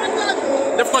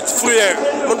def ko ci fourrière.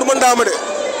 man du ma ndaama de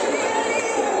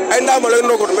ay ndaama lay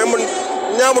ndogoon mais man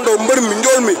ñaamu ndaw mbër mi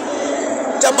njool mi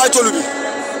càppaacolu bi.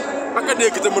 ak a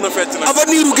dégg te mën a fecc nag.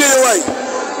 avenir u Géejawaay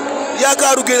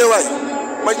yaakaaru Géejawaay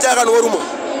man caaxaan waruma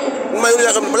may ñu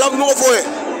xam ne lamb mu ko fooyee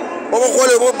ba ma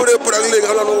xoolee ba ma bëree pour ak léegi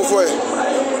xam naa ma ko fooyee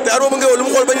te at boobu ngeen lu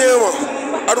mu xool ba ñëwee ma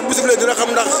at bu siflee dina xam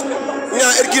ndax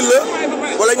ñaa Hercule la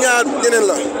wala ñaa ñeneen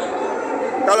la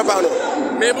yàlla baax na.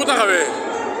 mais bu taxawee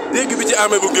dégg bi ci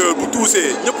armée bu géwél bu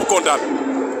tuusee ñëpp kontaan.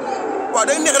 waaw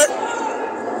day neex rek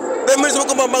day mel ni sama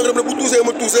combat maa ngi dem ne bu tuusee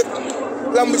ma tuuse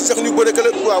lamb ci sax ñu bëre kële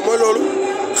waaw mooy loolu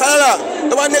xale laa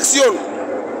damaa nekk si yoon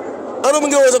armée bu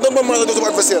ngeen sax doon ba maasa do sama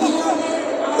adversaire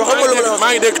yoo xam nga lu ma la wax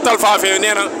maa ngi dégg Talfa Faye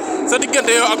nee na sa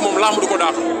diggante yow ak moom lamb du ko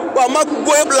daax. waaw maa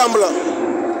boo yëpp lamb la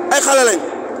ay xale lañ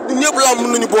ñun ñëpp lamb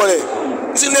mën nañu boolee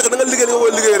ku si nekk da nga liggéey li nga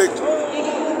war a liggéey rek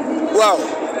waaw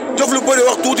jof lu bëri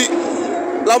wax tuuti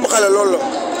lamb xale loolu la.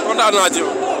 kontaan naa ci yow.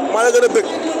 maa la gën a bëgg.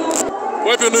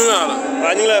 booy bi nuyu naa la.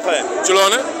 waaw ñu ngi lay fay. ci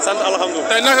loone sant alhamdulilah.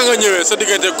 tey naka nga ñëwee sa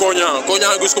diggante Koña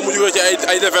gis ko mu jógee ci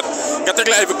ay défaite nga teg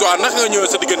la ay victoire naka nga ñëwee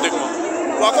sa diggante ak moom.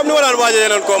 waaw comme ni ma daan waajee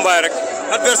yeneen combat yi rek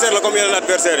adversaire la comme yeneen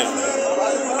adversaire yi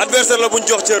adversaire la buñ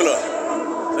jox cër la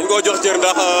dañ koo jox cër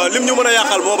ndax lim ñu mën a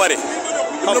yàqal moo bari.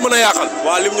 lim ñu mën a yàqal.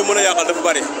 waaw lim ñu mën a yàqal dafa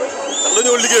bari ndax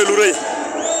dañoo liggéey lu rëy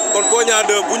kon Koña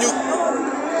de bu ñu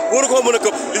waru ko mën a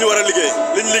këpp li ñu war a liggéey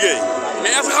li ñu liggéey. mais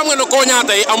est-ce que xam nga ne Koña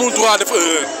tey amul droit def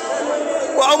erreur.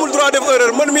 waaw amul droit def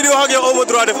erreur man mii di wax ak yow awma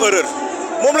droit def erreur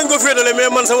moom lañ ko féetale mais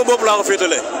man sama bopp laa ko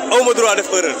féetale awma droit def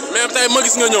erreur. mais tey ma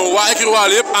gis nga ñëw waa écurie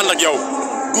Walo yëpp ànd ak yow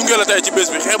gunge la tey ci bés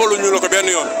bi xeebaluñu la ko benn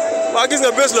yoon. waaw gis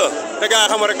nga bés la te gars yi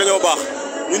xam rek dañoo baax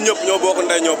ñun ñëpp ñoo bokk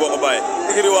ndey ñoo bokk baay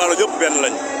écurie Walo yëpp benn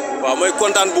lañ waaw mooy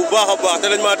kontaan bu baax a baax te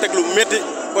dañ maa teg lu métti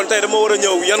kon tey dama war a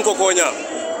ñëw yan ko Koña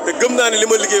te gëm naa ne li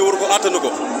ma liggéey war ko attanu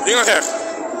ko. di nga xeex.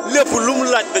 lépp lu mu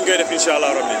laaj dañ koy def incha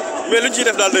allah rabbi mais luñ ciy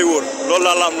def daal day wóor loolu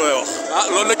daal la am looy wax. ah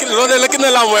loolu la ki ne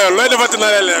la am woyoon looy defati na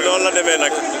leen leer. loolu la demee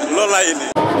nag loolu laay indi.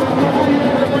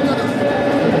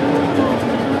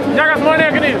 Ñagas moo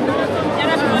nekk nii.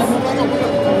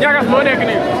 Ñagas moo nekk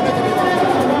nii.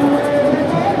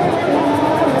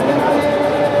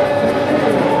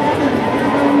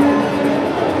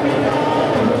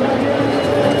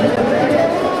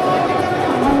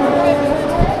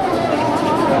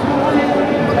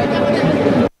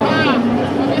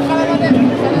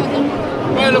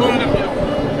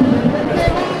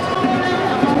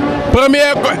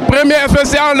 Premier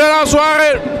spécial de la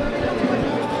soirée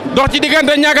dox ci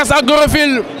diggante Ñagas ak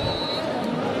Gorofil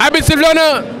abit sifle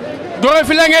na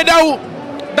Gorofil la ngay daw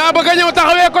daa bëgg a ñëw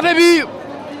taxawee côté bi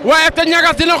waaye te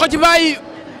Ñagas dina ko ci bàyyi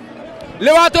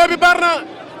lewaatoo bi bar na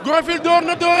Gorofil door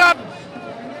na dooraat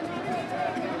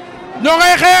ñoo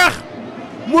ngay xeex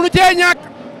munu cee ñàkk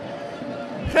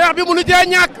xeex bi munu cee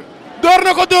ñàkk door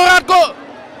na ko dooraat ko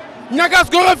Ñagas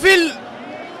Gorofil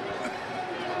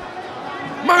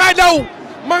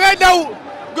ma ngay daw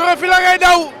Gorofil la ngay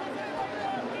daw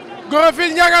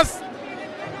Gorofil Ñagas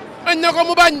añ na ko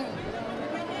mu bañ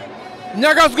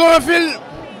Ñagas Gorofil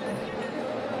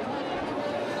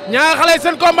ñaar xale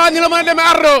seen combat ni la mën a demee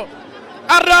Ardo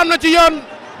am na ci yoon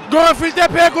Gorofil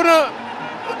teppeeku na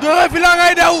Gorofil la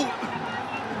ngay daw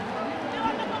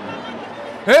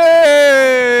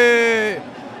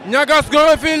Ñagas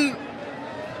Gorofil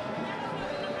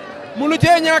munu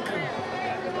cee ñàkk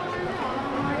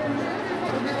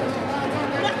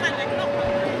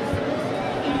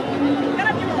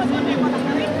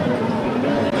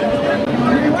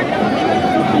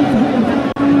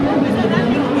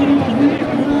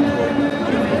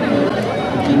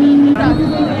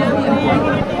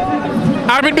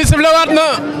arbitre bi sifflé waat na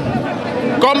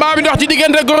combat bi dox ci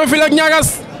diggante Gorofil ak Ñagas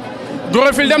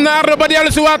Gorofil dem na Ardo ba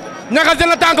dellu si waat Ñagas jël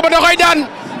na tànk ba da koy daan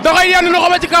da koy yenn loxo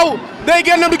ba ci kaw day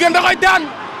génn du génn da koy daan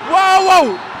waaw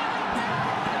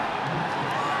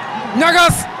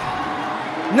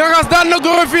Ñagas daan na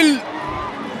Gorofil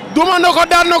duma na ko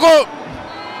daan na ko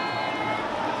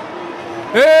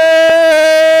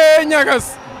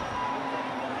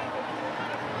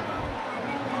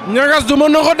Ñagas duma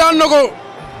na ko daan na ko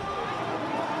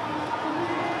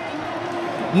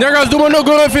Ñagas duma na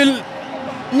Gorofil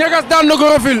Ñagas daan na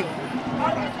Gorofil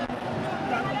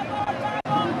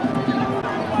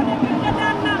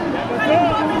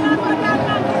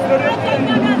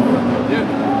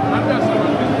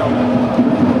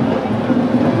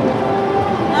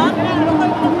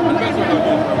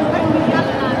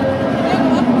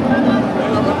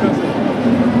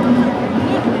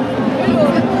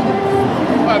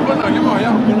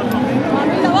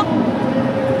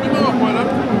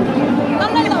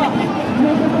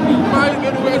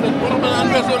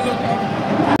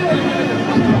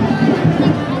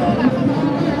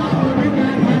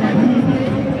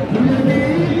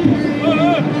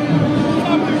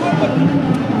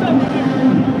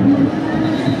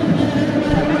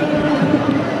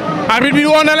arbitre bi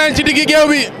woon na leen ci diggi géew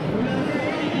bi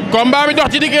combat bi dox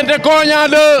ci diggante Koña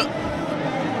 2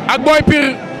 ak Boy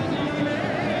Pire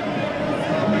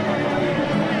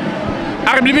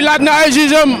arbitre bi laaj na ay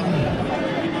jugeem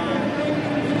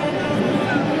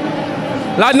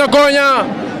laaj na Koña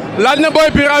laaj na Boy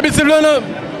Pire arbitre sifflé na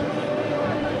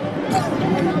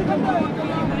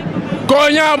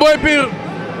Koña Boy Pire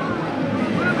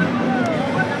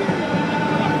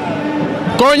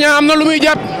Koña am na lu muy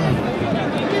jat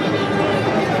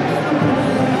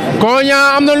Koña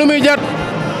am na lu muy jat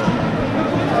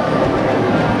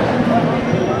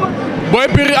Boy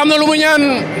Pire am na lu mu ñaan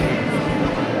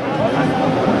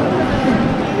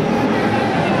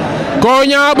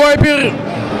Koña Boy Pire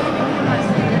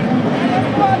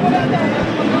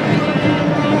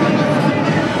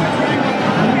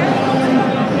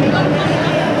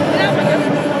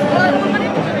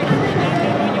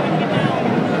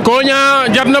Koña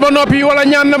jat na ba noppi wala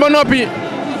ñaan na ba noppi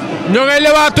ñoo ngay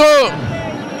lewaatoo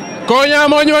Koña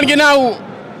moo ñu woon ginnaaw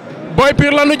Boy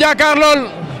Pire la nu jàkkaar lool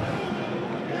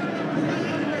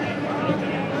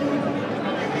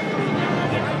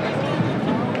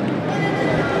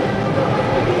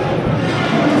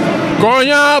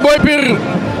Koña Boy Pire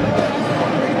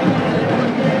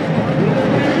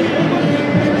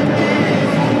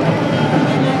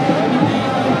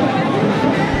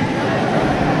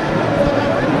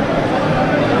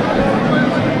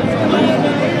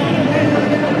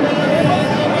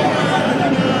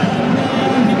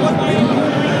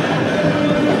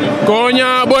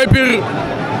Koña Boy Pire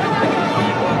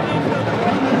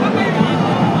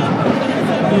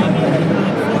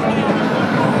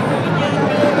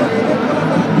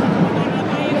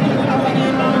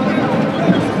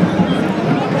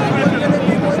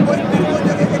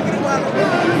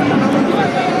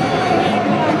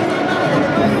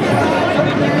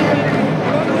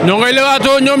ñoo ngay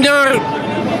lewaatoo ñoom ñaar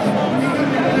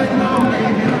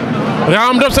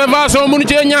round d'observation mënu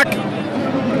cee ñàkk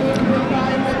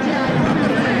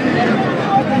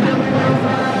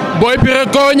Boy Pire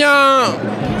Koña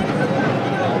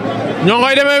ñoo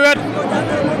ngay demee wet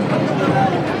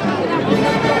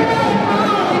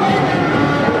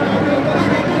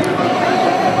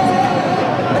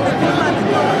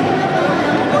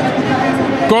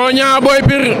Koña Boy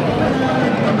Pire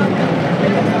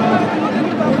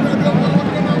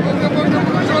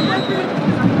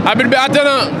arbitre bi àtte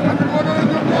na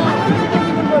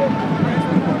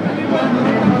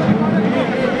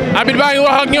arbitre baa ngi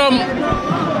wax ak ñoom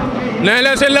nee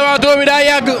leen seen lewaatoo bi daa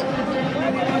yàgg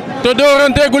te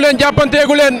dooranteegu leen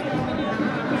jàppanteegu leen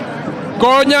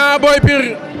Koña Boy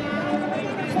Pire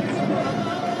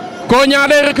Koña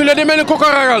day reculer di mel ni ku ko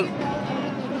ragal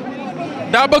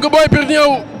daa bëgg Boy Pire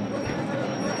ñëw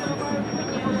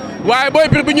waaye Boy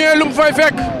Pire bi ñëwee lu mu fay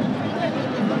fekk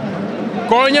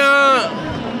Koña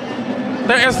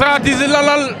te stratégie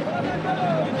lalal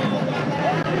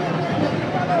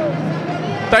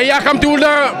te yàkkamtiwul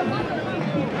dara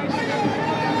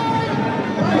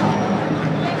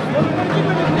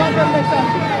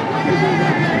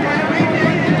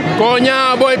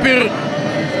Koña Boy Pire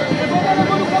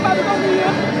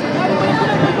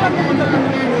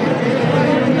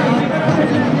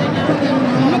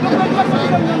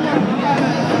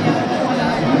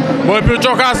Boy Pire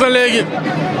cokaas na léegi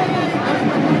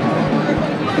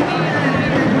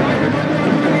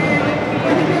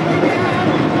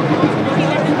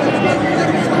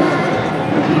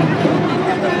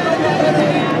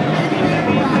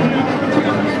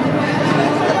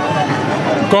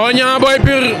Koña Boy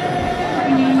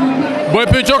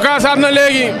Pire cokaasaat na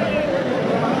léegi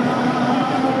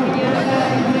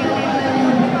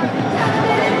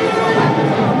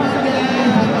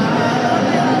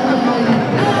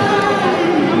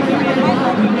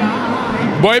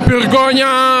Boy Pire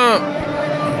Koña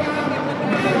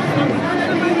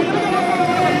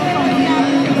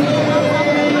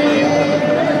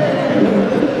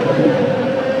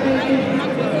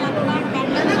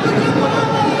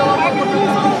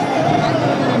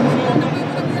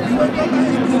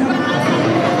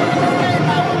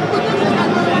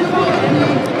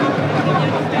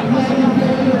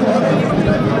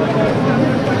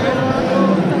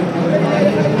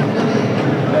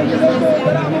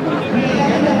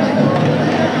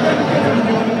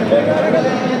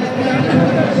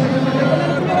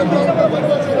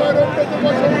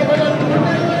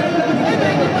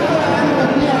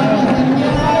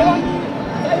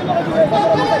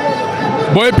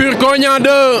Boy Pire Koña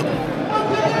 2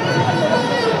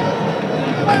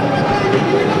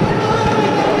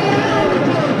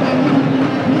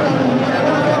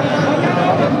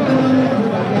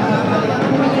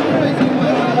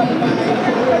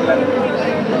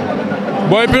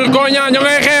 Boy Pire Koña ñu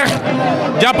ngay xeex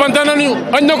jàppante nañu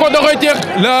añ na ko doxee ceex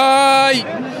laay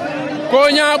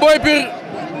Koña Boy Pire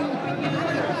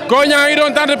Koña ngi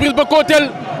doon tenter prise ba kootel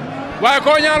waaye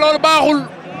Koña loolu baaxul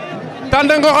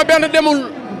tànn nga ko benn demul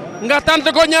nga tànt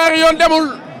ko ñaari yoon demul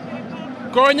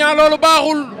Koña loolu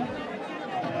baaxul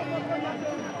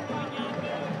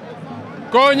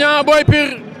Koña Boy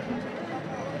Pire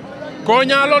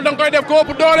Koña loolu da nga koy def ko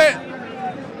ëpp doole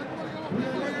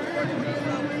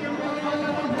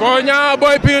Koña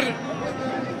Boy Pire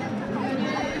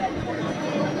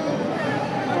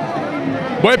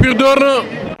Boy Pire door na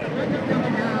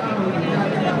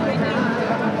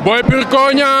Boy Pire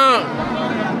Koña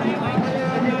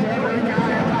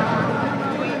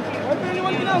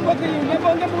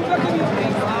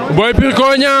Boy Pire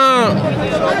Koña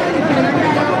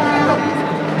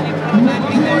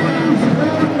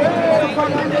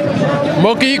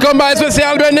mbokk yi combat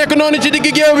spécial bi nekk noonu ci digg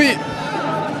géew bi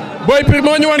Boy Pire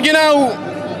moo ñu wan ginnaaw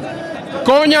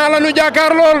Koña la ñu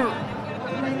jàkkaar lool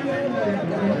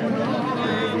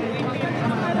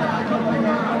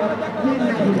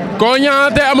Koña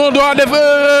te amul droit def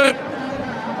erreur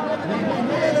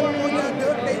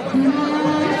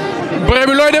bëre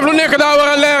bi looy def lu nekk daa war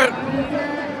a leer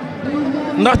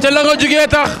ndax ca la nga jugee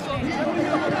tax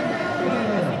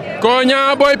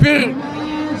Koña Boy Pire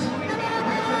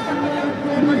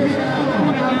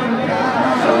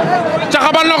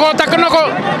caxabal na ko takk na ko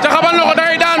caxabal na ko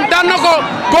day daan na ko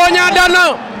Koña daan na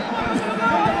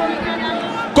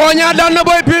Koña daan na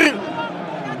Boy Pire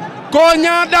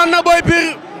Koña daan na Boy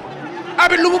Pire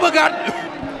abit lu mu bëggaat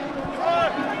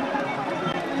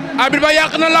abit ba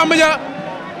yàq na lamb ja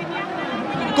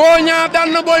Koña daan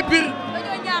na Boy Pire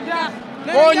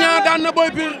Koña daan na Boy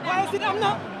Pire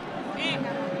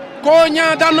Koña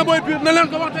daan na Boy Pire na leen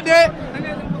ko waxte dee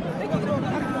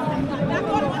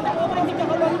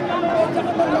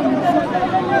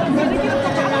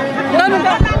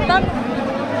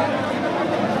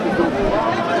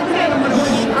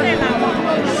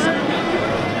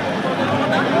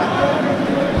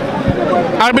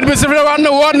arbitre bi sifflé waat na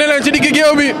woot ne leen ci digg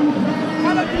géew bi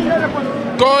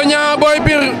Koña Boy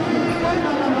Pire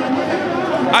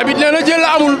arbitre nee na jël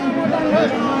amul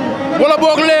wala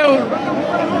boog leerul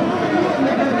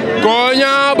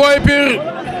Koña Boy Pire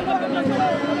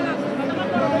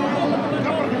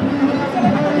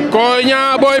Koña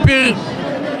Boy Pire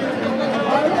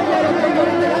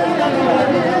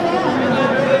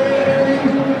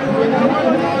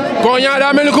Koña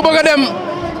daa mel ni ku bëgg a dem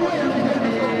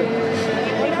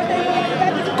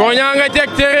Koña nga teg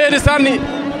téere di sànni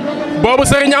boobu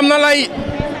sëriñ am na lay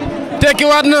tekki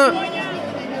waat na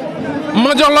ma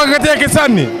jox la nga tekki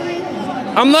sànni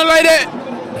am na lay de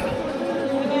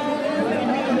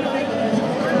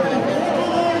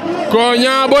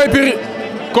Koña Boy Pire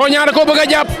Koña da ko bëgg a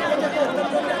jàpp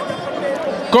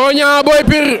Koña Boy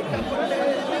Pire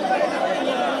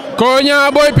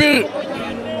Koña Boy Pire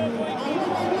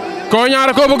Koña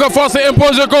da ko bëgg a forcer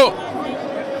imposer ko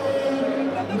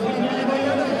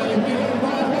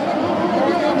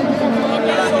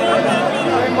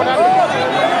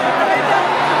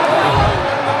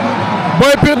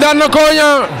Boy Pire daan na Koña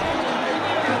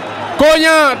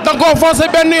Koña da ko forcer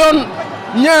benn yoon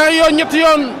ñaari yoon ñetti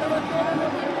yoon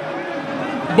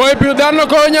Boy Pire daan na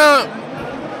Koña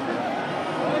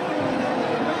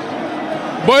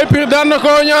Boy Pire daan na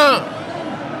Koña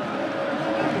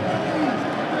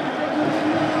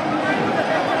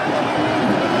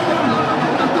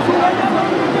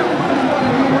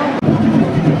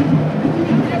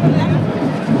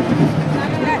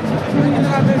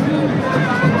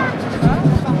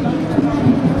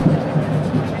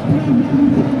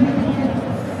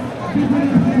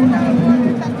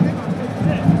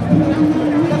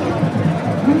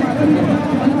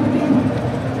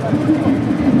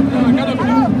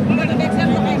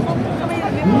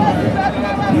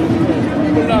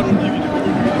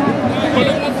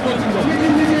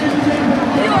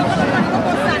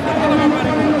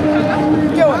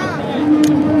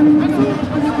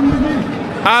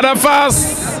Ada Fass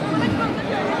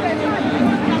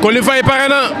Coly Faye pare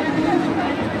na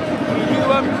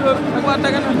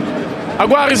ak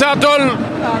waa Rissa Tool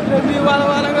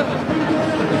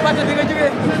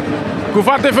ku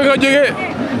fàtte fi nga jóge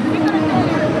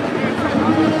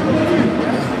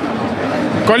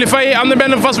Coly Faye am na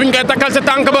benn fas bu ñu koy takkal sa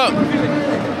tànk ba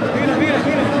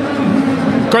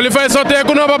Coly Faye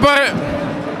sotteeku na ba pare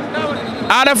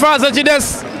Ada Fass a ci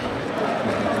des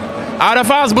Ada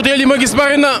Fass butéel yi ma gis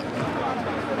bari na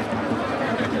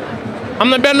am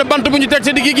na benn bant bu ñu teg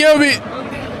ci diggi géew bi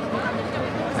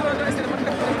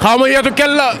xaw ma yeetu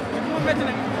kel la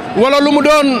wala lu mu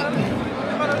doon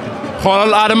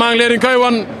xoolal Ada maa ngi leen koy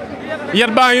wan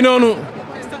yet baa ngi noonu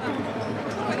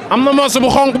am na morceau bu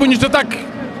xonk bu ñu ci takk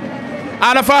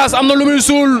Ada Fass am na lu muy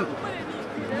suul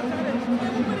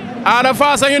Ada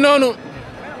Fass a ngi noonu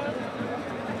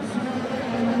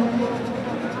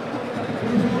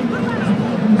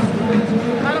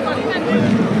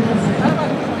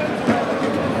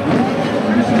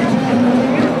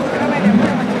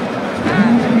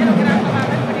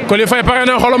Coly Faye pare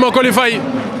na xoolal ma Coly Faye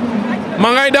ma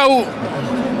ngay daw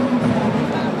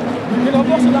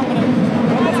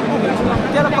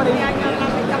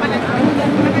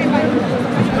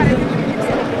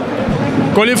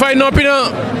Coly Faye noppi na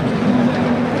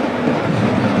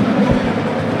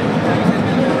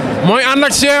mooy ànd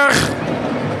ak Cheikh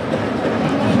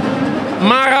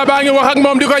Mara baa ngi wax ak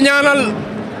moom di ko ñaanal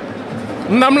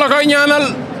ndam la koy ñaanal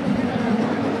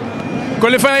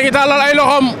Coly Faye ngi tàllal ay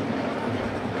loxoom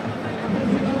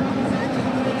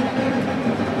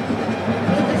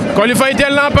Coly Faye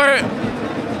teel na pare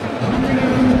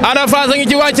Ada Fass a ngi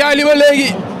ci wàccaali ba léegi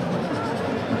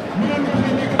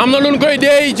am na lu ñu koy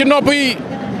deey ci nopp yi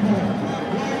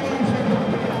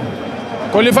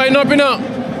Coly Faye noppi na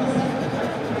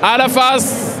Ada Fass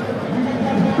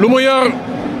lu mu yor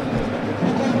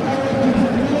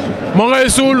moo ngay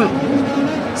suul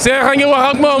Cheikh a ngi wax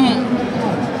ak moom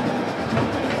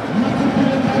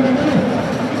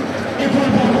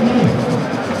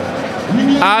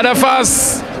Ada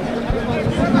Fass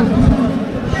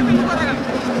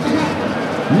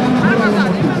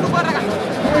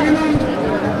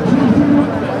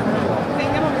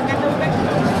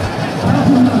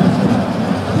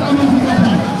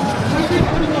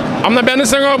am na benn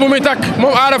sengoor bu muy takk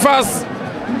moom Ada Fass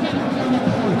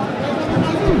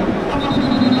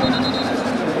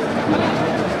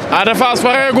Ada Fass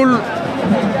pareegul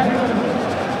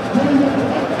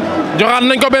joxaat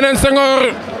nañ ko beneen sengoor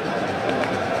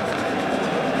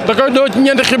da koy doo ci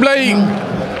ñeenti xibla yi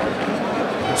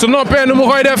su noppee nu mu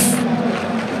koy def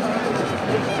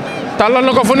tàllal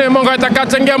na ko fu ne moo koy takkaat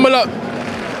ca ngemb la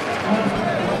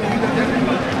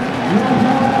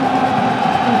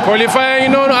Coly Faye a ngi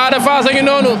noonu Ada Fass a ngi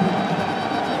noonu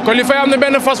Coly Faye am na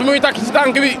benn fas muy takk ci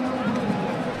tànk bi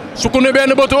sukk na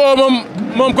benn bëtu oo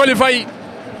moom Coly Faye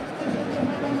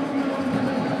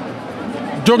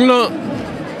jóg na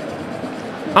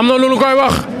am na lu ñu koy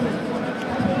wax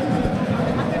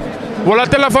wala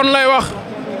téléphone lay wax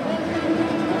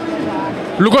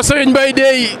lu ko sëriñ bay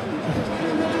deey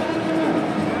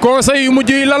conseil yu mujj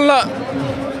yi lan la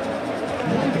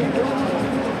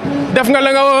def nga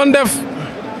la nga waroon def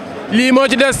lii moo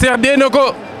ci des Cheikh dee na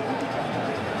ko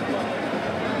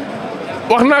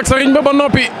wax na ak sëriñ ba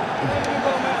noppi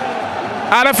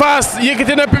Ada Fass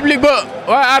yëkkati na public ba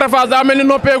waaye Ada Fass daa mel ni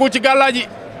noppeegul ci gàllaaji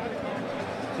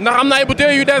ndax am na ay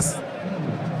bouteilles yu des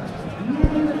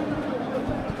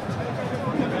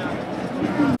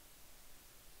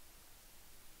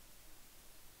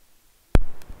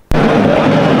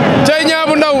cay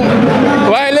ñaabu ndaw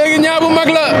waaye léegi ñaabu mag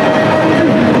la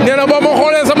nee na boo ma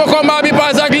xoolee sama combat bi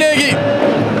passé ak léegi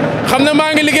xam ne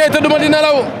maa ngi liggéey te duma di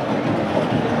nelaw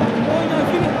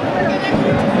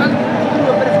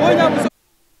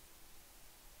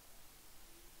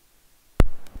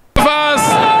Fass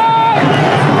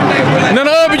nee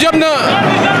na heure bi jot na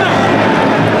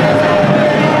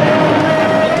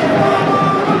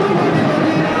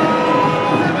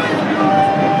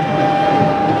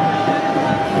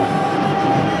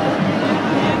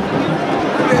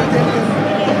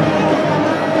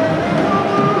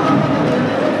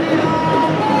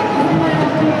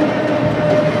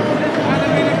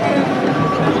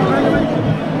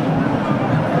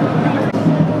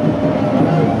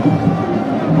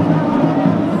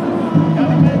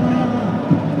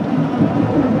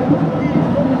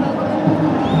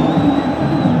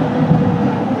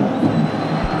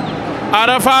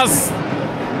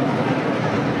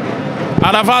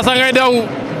Ada Fass a ngay daw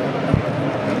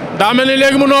daa mel ni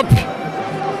léegi mu noppi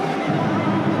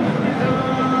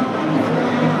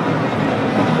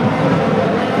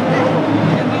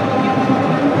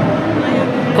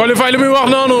Coly Faye li muy wax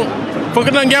noonu fëgg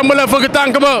na ngemb la fëgg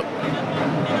tànk ba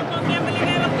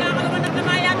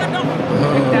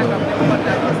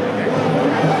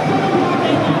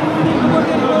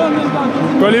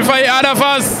Coly Faye Ada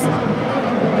Fass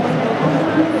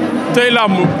tey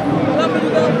làmb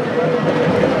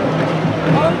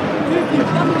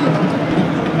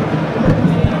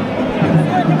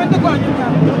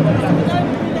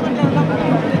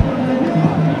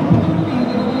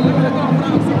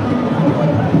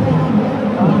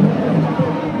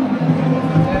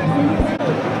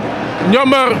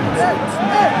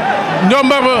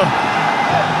njombar ba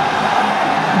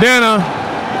dee na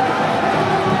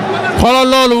xoolal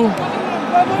loolu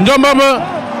njombar ba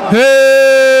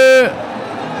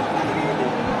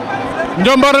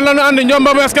njombar la ñu andi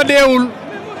njombar ba est-ce que deewul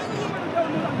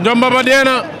njombar ba dee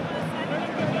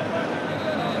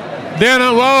na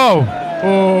waaw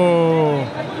oh.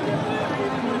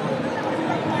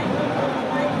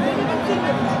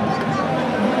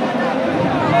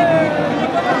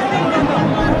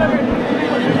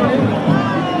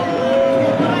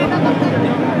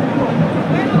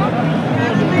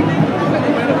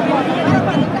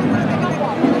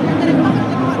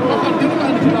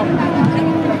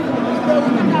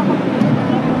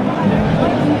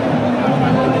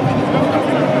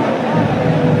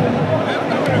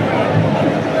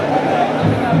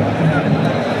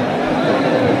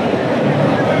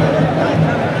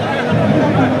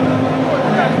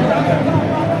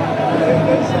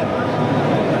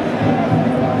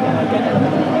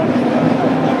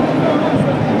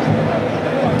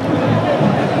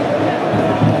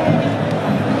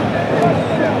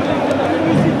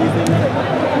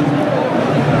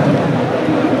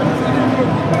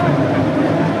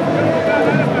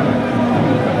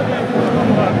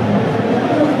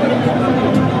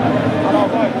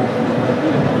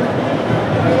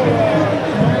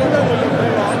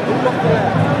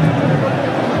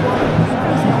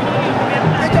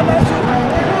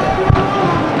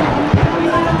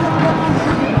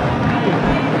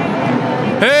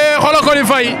 Coly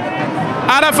Faye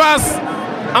Ada Fass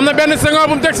am na benn sengoor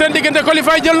bu mu teg seen diggante Coly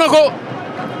Faye jël na ko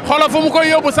xoolal fu mu koy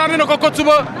yóbbu sànni na ko kot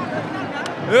suba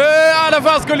Ada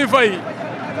Fass Coly Faye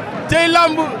tey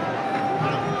lamb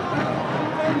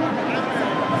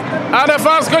Ada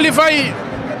Fass Coly Faye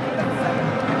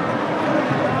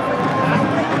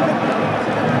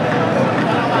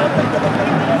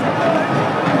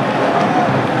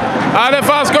Ada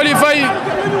Fass Coly Faye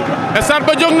stade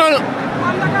ba jóg na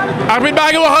arbitre baa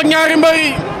ngi wax ak ñaari mbër yi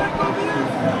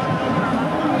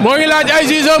moo ngi laaj ay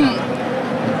jugeem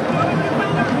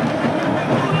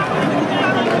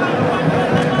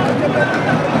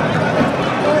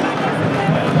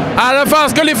Ada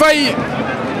Fass Coly Faye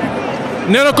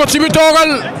nee na coach bi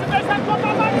toogal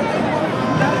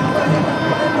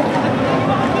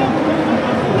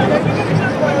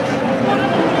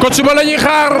coach ba la ñuy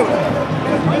xaar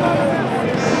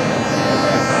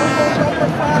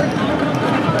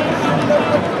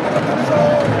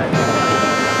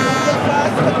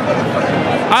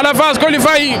Ada Fass Coly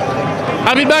Faye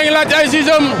arbitre baa ngi laaj ay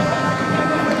jugeem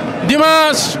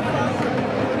dimanche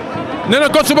nee na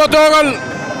coach ba toogal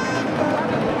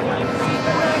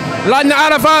laaj na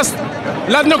Ada Fass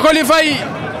laaj na Coly Faye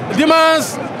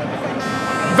dimanche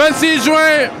 26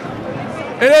 juin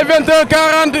il est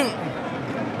 20h40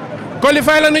 Coly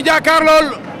Faye la ñu jàkkaar lool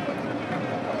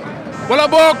wala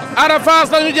boog Ada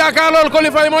Fass la ñu jàkkaar lool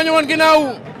Coly Faye moo ñu woon ginnaaw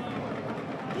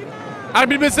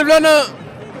arbitre bi sifflé na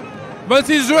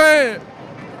 26 juin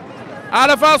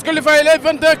Ada Fass Coly Faye il est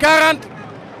 20h40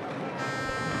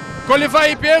 Coly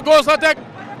Faye pied gauche la teg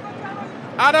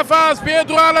Ada Fass pied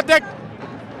droit la teg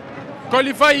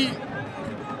Coly Faye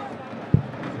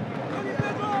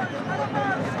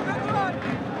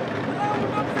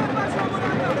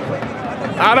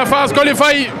Ada Fass Coly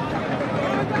Faye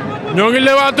ñoo ngi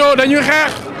lewaatoo dañuy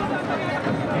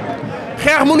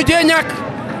xeex mënu cee ñàkk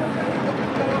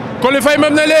Coly Faye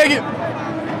même na léegi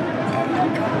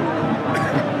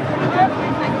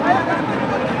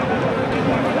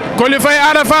Coly Faye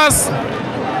Ada Fass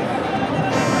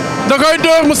da koy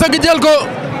dóor mu sëgg jël ko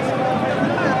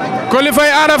Coly Faye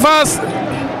Ada Fass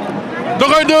da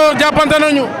koy dóor jàppante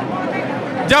nañu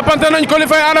Coly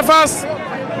Faye Ada Fass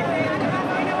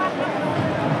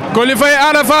Coly Faye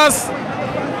Ada Fass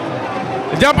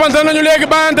jàppante nañu léegi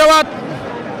bàyyante waat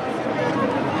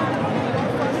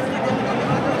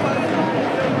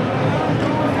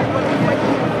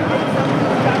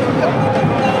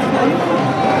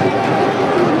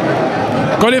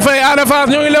Coly Faye Ada Fass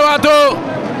ñoo ngi lewaatoo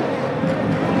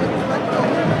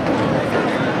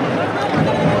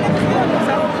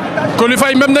Coly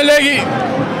Faye mbem na léegi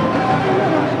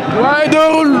waaye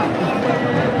doorul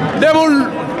demul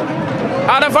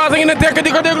Ada Fass a ngi ne tekk di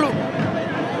ko déglu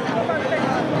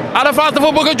Ada Fass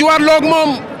dafa bëgg a juwaat loog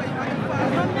moom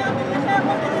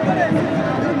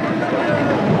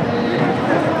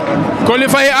Coly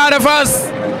Faye Ada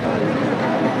Fass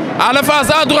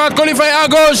à droite Coly Faye à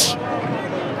gauche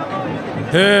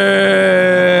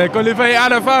Coly Faye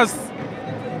Ada Fass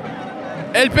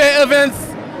LP Events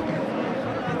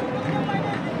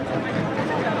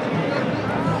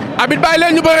abit bàyyi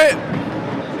leen ñu bëre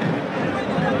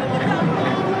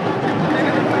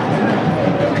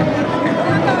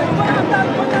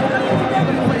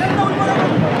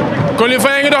Coly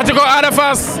Faye ngi dox ci ko Ada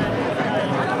Fass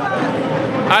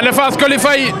Coly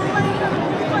Faye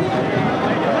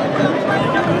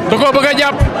da koo bëgg a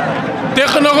jàpp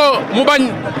teq na ko mu bañ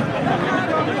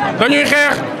dañuy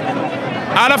xeex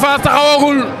Ada Fass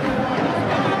taxawagul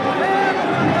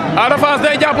Ada Fass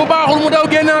day jàpp baaxul mu daw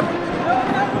génnaat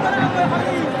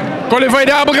Coly Faye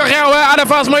daa bëgg a xeex waaye Ada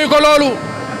Fass mayu ko loolu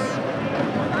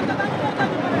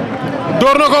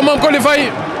door na ko moom Coly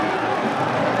Faye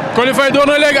door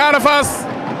na léegi Ada Fass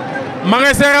ma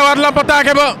ngay seerewaat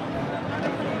lampataake ba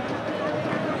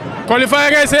Coly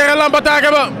Faye ngay seere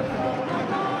lampataake ba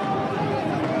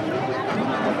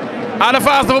Ada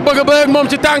Fass dafa bëgg a bëre ak moom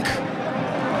ci tànk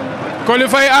Coly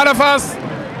Faye Ada Fass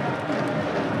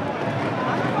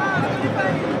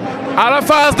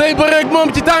day bëre ak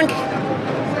moom ci tànk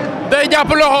day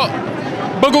jàpp loxo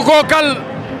bëgg koo kal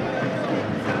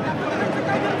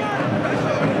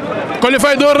Coly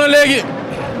Faye door na léegi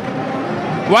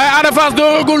waaye Ada Fass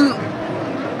dooragul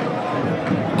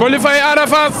Coly Faye Ada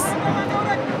Fass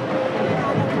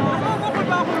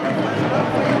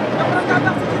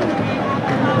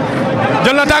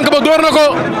jël na tànk ba door na ko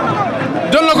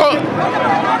jël na ko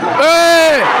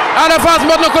Ada Fass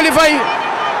mbot na Coly Faye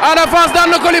Ada Fass daan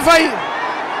na Coly Faye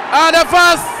Ada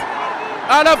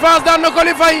Fass daan na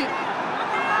Coly Faye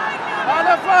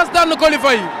Ada Fass daan na Coly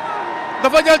Faye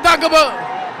dafa jël tànk ba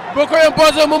boo ko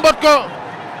imposé mu mbot ko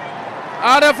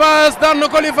Ada Fass daan na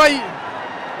Coly Faye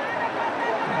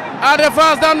Ada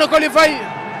Fass daan na Coly Faye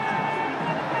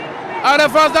Ada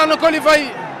Fass daan na Coly Faye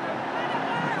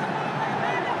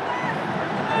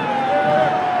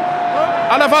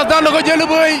Ada Fass daan na ko jël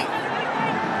bu rëy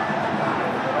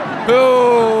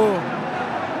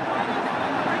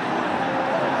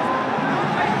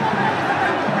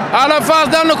Ada Fass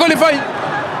daan na Coly Faye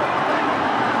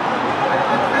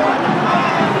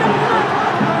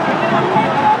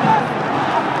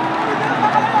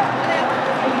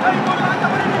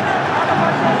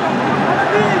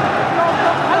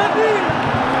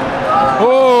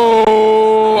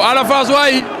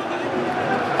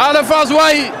Ada Fass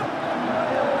waay